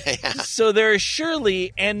this. Yeah. So there is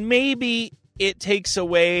surely, and maybe it takes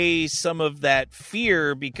away some of that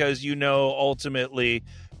fear because ultimately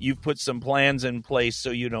you've put some plans in place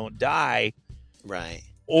so you don't die. Right.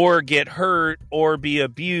 or get hurt or be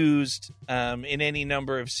abused in any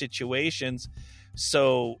number of situations.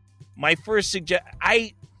 So my first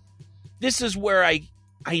this is where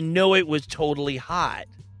I know it was totally hot.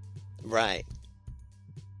 Right.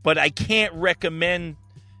 But I can't recommend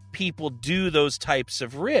people do those types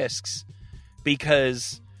of risks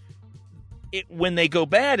because when they go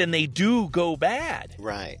bad, and they do go bad.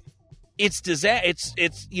 Right. It's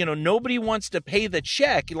nobody wants to pay the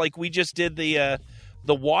check. Like we just did the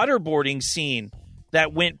waterboarding scene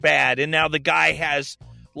that went bad, and now the guy has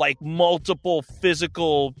like multiple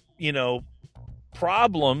physical,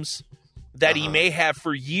 problems that he may have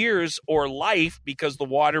for years or life because the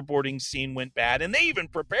waterboarding scene went bad, and they even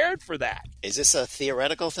prepared for that. Is this a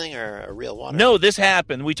theoretical thing or a real water? No, this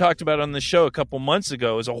happened. We talked about it on the show a couple months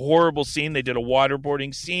ago. It was a horrible scene. They did a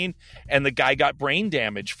waterboarding scene, and the guy got brain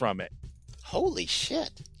damage from it. Holy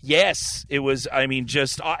shit. Yes, it was,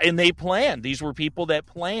 and they planned. These were people that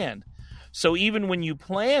planned. So even when you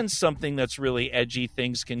plan something that's really edgy,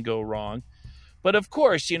 things can go wrong. But of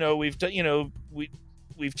course,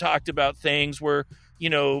 we've talked about things where,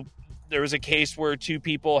 there was a case where two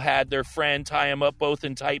people had their friend tie them up both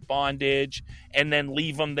in tight bondage and then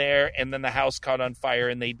leave them there, and then the house caught on fire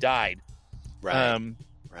and they died. Right.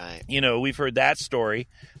 Right. We've heard that story.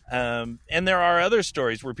 And there are other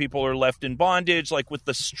stories where people are left in bondage, like with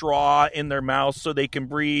the straw in their mouth so they can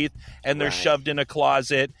breathe, and they're shoved in a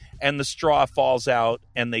closet, and the straw falls out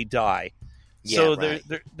and they die. Yeah, so right.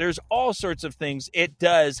 there's all sorts of things. It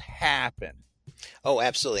does happen. Oh,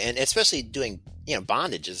 absolutely. And especially doing,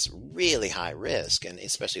 bondage is really high risk, and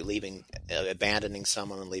especially abandoning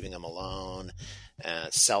someone and leaving them alone.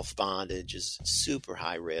 Self-bondage is super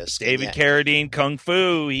high risk. David Carradine, Kung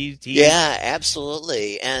Fu. Yeah,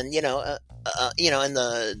 absolutely. And, and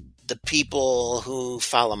the people who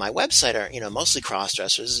follow my website are, mostly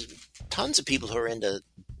cross-dressers. Tons of people who are into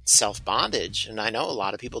self-bondage, and I know a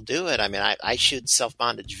lot of people do it. I mean, I shoot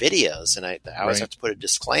self-bondage videos, and I always have to put a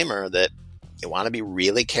disclaimer that you want to be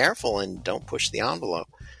really careful and don't push the envelope.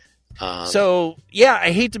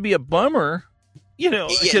 I hate to be a bummer,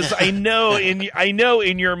 because I know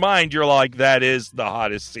in your mind you're like, that is the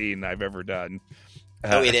hottest scene I've ever done.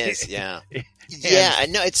 It is, yeah. Yeah,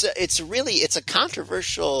 no, it's a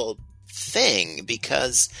controversial thing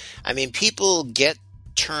because, people get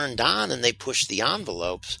turned on and they push the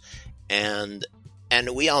envelopes, and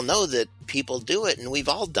we all know that people do it, and we've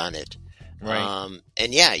all done it. Right.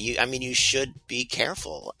 You should be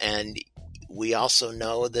careful, and we also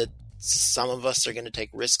know that some of us are going to take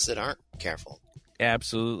risks that aren't careful.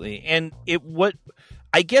 Absolutely. And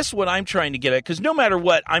I guess what I'm trying to get at, because no matter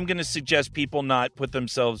what, I'm going to suggest people not put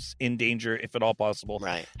themselves in danger if at all possible.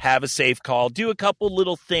 Right. Have a safe call. Do a couple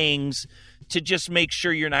little things to just make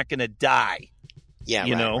sure you're not going to die.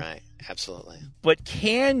 Yeah, right. Absolutely. But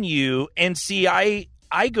can you, and see, I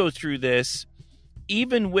go through this,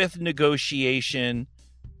 even with negotiation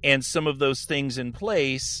and some of those things in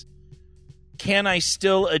place, can I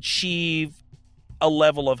still achieve a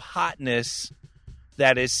level of hotness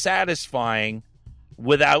that is satisfying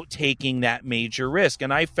without taking that major risk?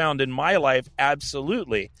 And I found in my life,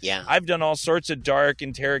 absolutely. Yeah. I've done all sorts of dark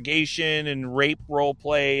interrogation and rape role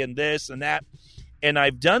play and this and that. And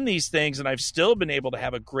I've done these things, and I've still been able to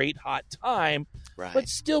have a great hot time, but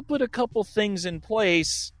still put a couple things in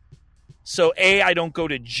place. So A, I don't go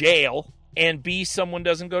to jail, and B, someone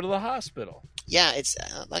doesn't go to the hospital. Yeah, it's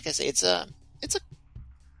like I say, it's a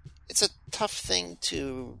tough thing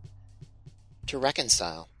to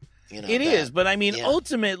reconcile. It is, but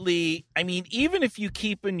ultimately, even if you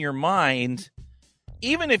keep in your mind,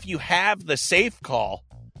 even if you have the safe call,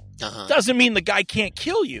 doesn't mean the guy can't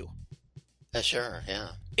kill you. Sure, yeah.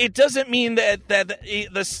 It doesn't mean that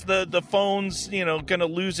the phone's going to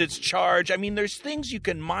lose its charge. There's things you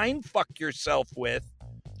can mind fuck yourself with,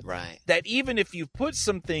 right? That even if you put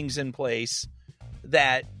some things in place,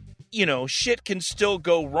 that shit can still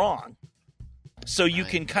go wrong. So you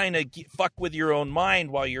can kind of fuck with your own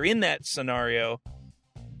mind while you're in that scenario,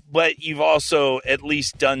 but you've also at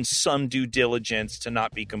least done some due diligence to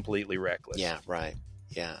not be completely reckless. Yeah, right.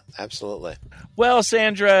 Yeah, absolutely. Well,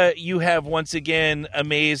 Sandra, you have once again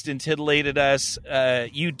amazed and titillated us.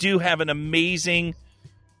 You do have an amazing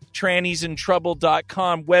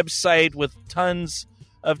tranniesintrouble.com website with tons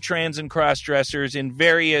of trans and cross-dressers in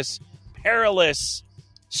various perilous,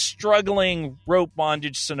 struggling rope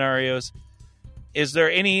bondage scenarios. Is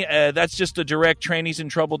there any, that's just a direct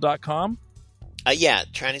tranniesintrouble.com? Yeah,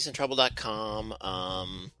 tranniesintrouble.com.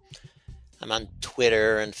 I'm on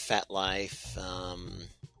Twitter and FetLife.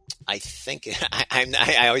 I think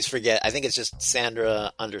I always forget. I think it's just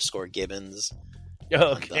Sandra _Gibbons.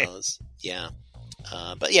 Okay. On those. Yeah.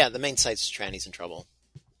 But yeah, the main site's Trannies in Trouble.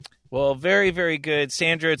 Well, very, very good.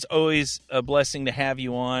 Sandra, it's always a blessing to have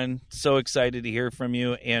you on. So excited to hear from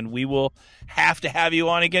you, and we will have to have you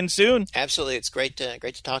on again soon. Absolutely. It's great to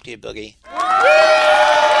talk to you, Boogie.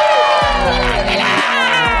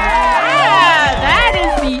 That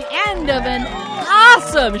is the end of an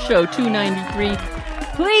awesome show 293.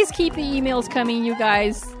 Please keep the emails coming, you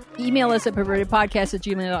guys. Email us at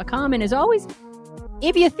pervertedpodcast@gmail.com. And as always,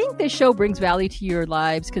 if you think this show brings value to your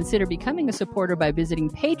lives, consider becoming a supporter by visiting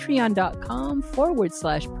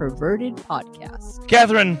patreon.com/pervertedpodcast.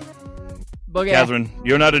 Catherine, Boogie. Catherine,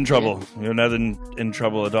 you're not in trouble. You're not in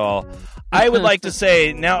trouble at all. I would like to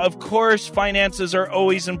say, now, of course, finances are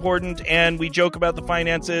always important, and we joke about the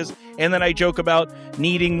finances, and then I joke about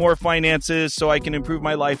needing more finances so I can improve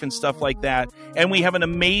my life and stuff like that. And we have an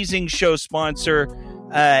amazing show sponsor,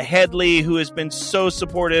 Headley, who has been so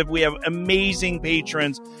supportive. We have amazing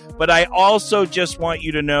patrons, but I also just want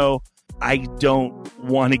you to know I don't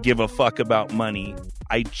want to give a fuck about money.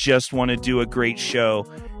 I just want to do a great show,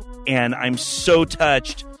 and I'm so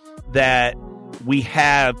touched that we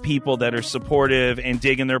have people that are supportive and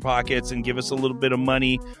dig in their pockets and give us a little bit of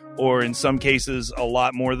money, or in some cases a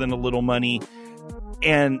lot more than a little money.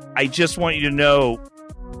 And I just want you to know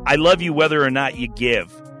I love you whether or not you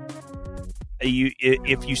give.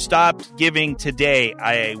 If you stopped giving today,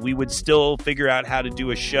 we would still figure out how to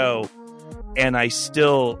do a show, and we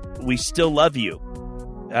still love you.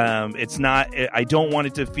 It's not. I don't want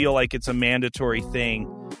it to feel like it's a mandatory thing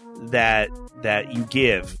that you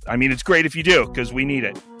give. I mean, it's great if you do, because we need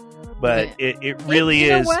it. But it really is.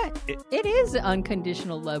 You know what? It is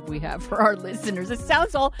unconditional love we have for our listeners. It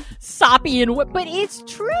sounds all soppy but it's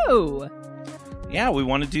true. Yeah, we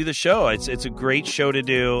want to do the show. It's a great show to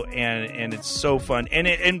do, and it's so fun.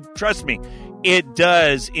 And trust me, it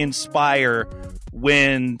does inspire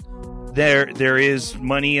when there is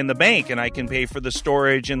money in the bank and I can pay for the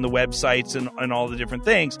storage and the websites and all the different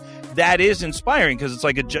things. That is inspiring, because it's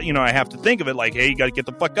like I have to think of it like, hey, you got to get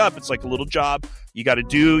the fuck up. It's like a little job you got to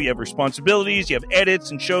do. You have responsibilities, you have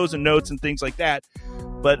edits and shows and notes and things like that.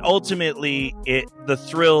 But ultimately, the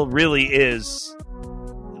thrill really is,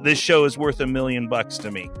 this show is worth $1 million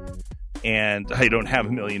to me. And I don't have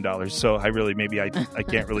 $1 million, so I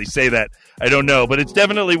can't really say that. I don't know, but it's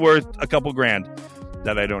definitely worth a couple grand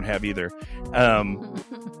that I don't have either.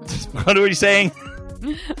 What are we saying?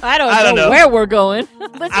 I don't know where we're going.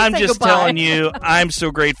 I'm just telling you, I'm so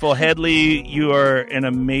grateful. Headley, you are an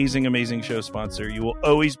amazing, amazing show sponsor. You will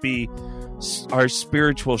always be our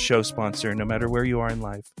spiritual show sponsor, no matter where you are in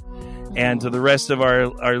life. And to the rest of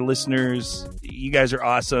our listeners, you guys are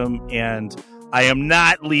awesome. And I am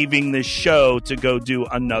not leaving this show to go do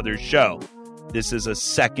another show. This is a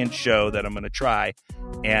second show that I'm going to try,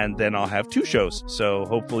 and then I'll have 2 shows. So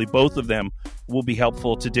hopefully both of them will be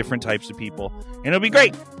helpful to different types of people, and it'll be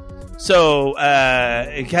great. So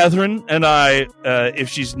Catherine and I, if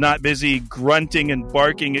she's not busy grunting and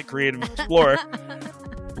barking at Creative Explorer,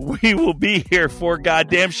 we will be here for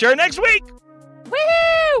goddamn sure next week.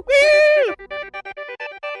 Woo! Woo!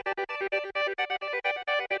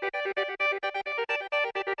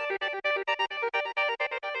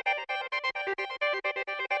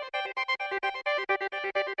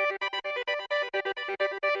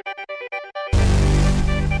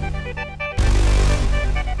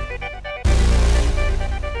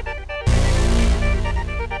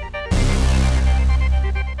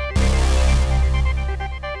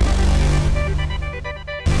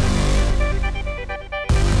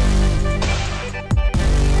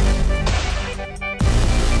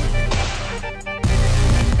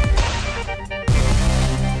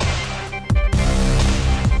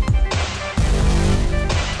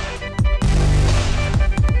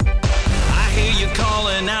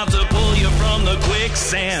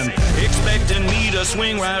 Expecting me to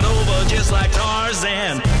swing right over just like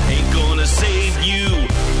Tarzan. Ain't gonna save you.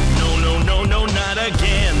 No, not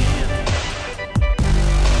again.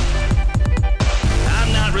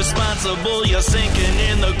 I'm not responsible, you're sinking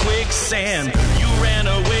in the quicksand. You ran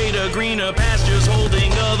away to greener pastures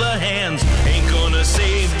holding other hands. Ain't gonna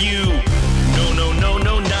save you. No,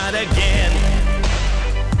 not again.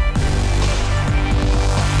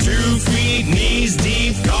 2 feet, knees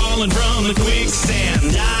deep, calling from the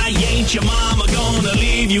quicksand. I ain't your mama, gonna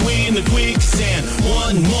leave you in the quicksand.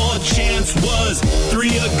 One more chance was 3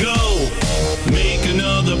 ago. Make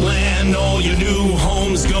another plan, or your new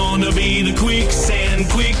home's gonna be the quicksand,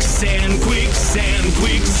 quicksand, quicksand,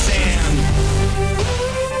 quicksand.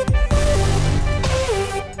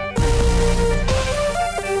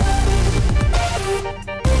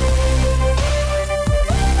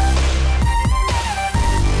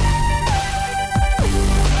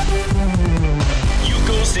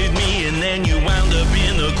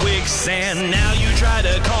 quicksand. Now you try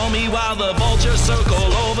to call me while the vultures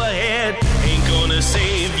circle overhead. Ain't gonna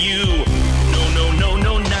save you. No, no, no,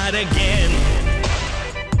 no, not again.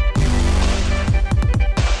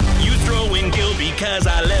 You throw in guilt because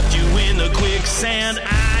I left you in the quicksand.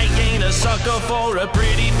 I ain't a sucker for a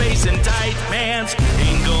pretty face and tight pants.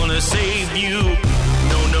 Ain't gonna save you.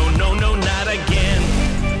 No, no, no, no, not again.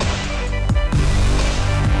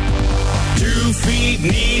 2 feet,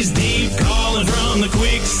 knees deep, calling from the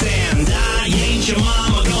quicksand. I ain't your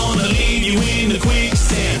mama, gonna leave you in the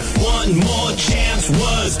quicksand. One more chance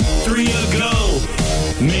was 3 ago.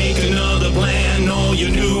 Make another plan, or your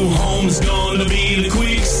new home's gonna be the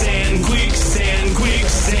quicksand, quicksand,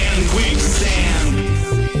 quicksand, quicksand.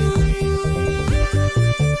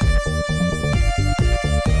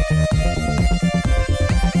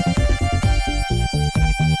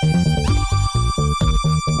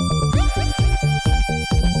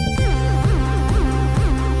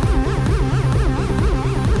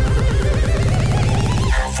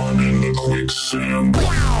 Quicksand.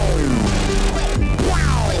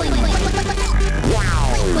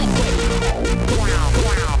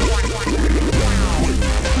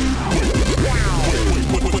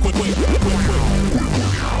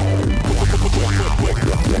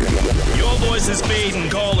 Your voice is fading,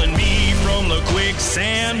 calling me from the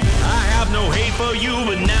quicksand. I have no hate for you,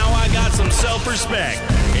 but now I got some self-respect.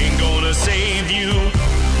 Ain't gonna save you.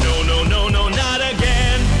 No, no, no, no, not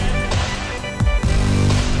again.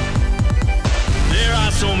 There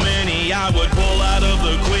are so many I would pull out of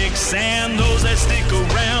the quicksand. Those that stick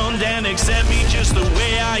around and accept me just the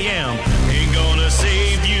way I am. Ain't gonna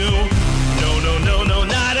save you. No, no, no, no,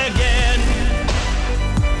 not again.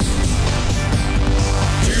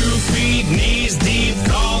 2 feet, knees deep,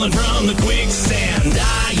 calling from the quicksand.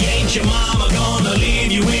 I ain't your mama, gonna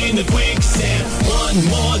leave you in the quicksand. One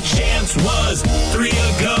more chance was 3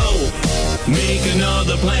 ago. Make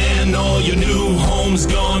another plan, or your new home's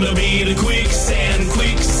gonna be the quicksand,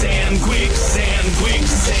 quicksand, quicksand,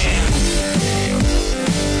 quicksand.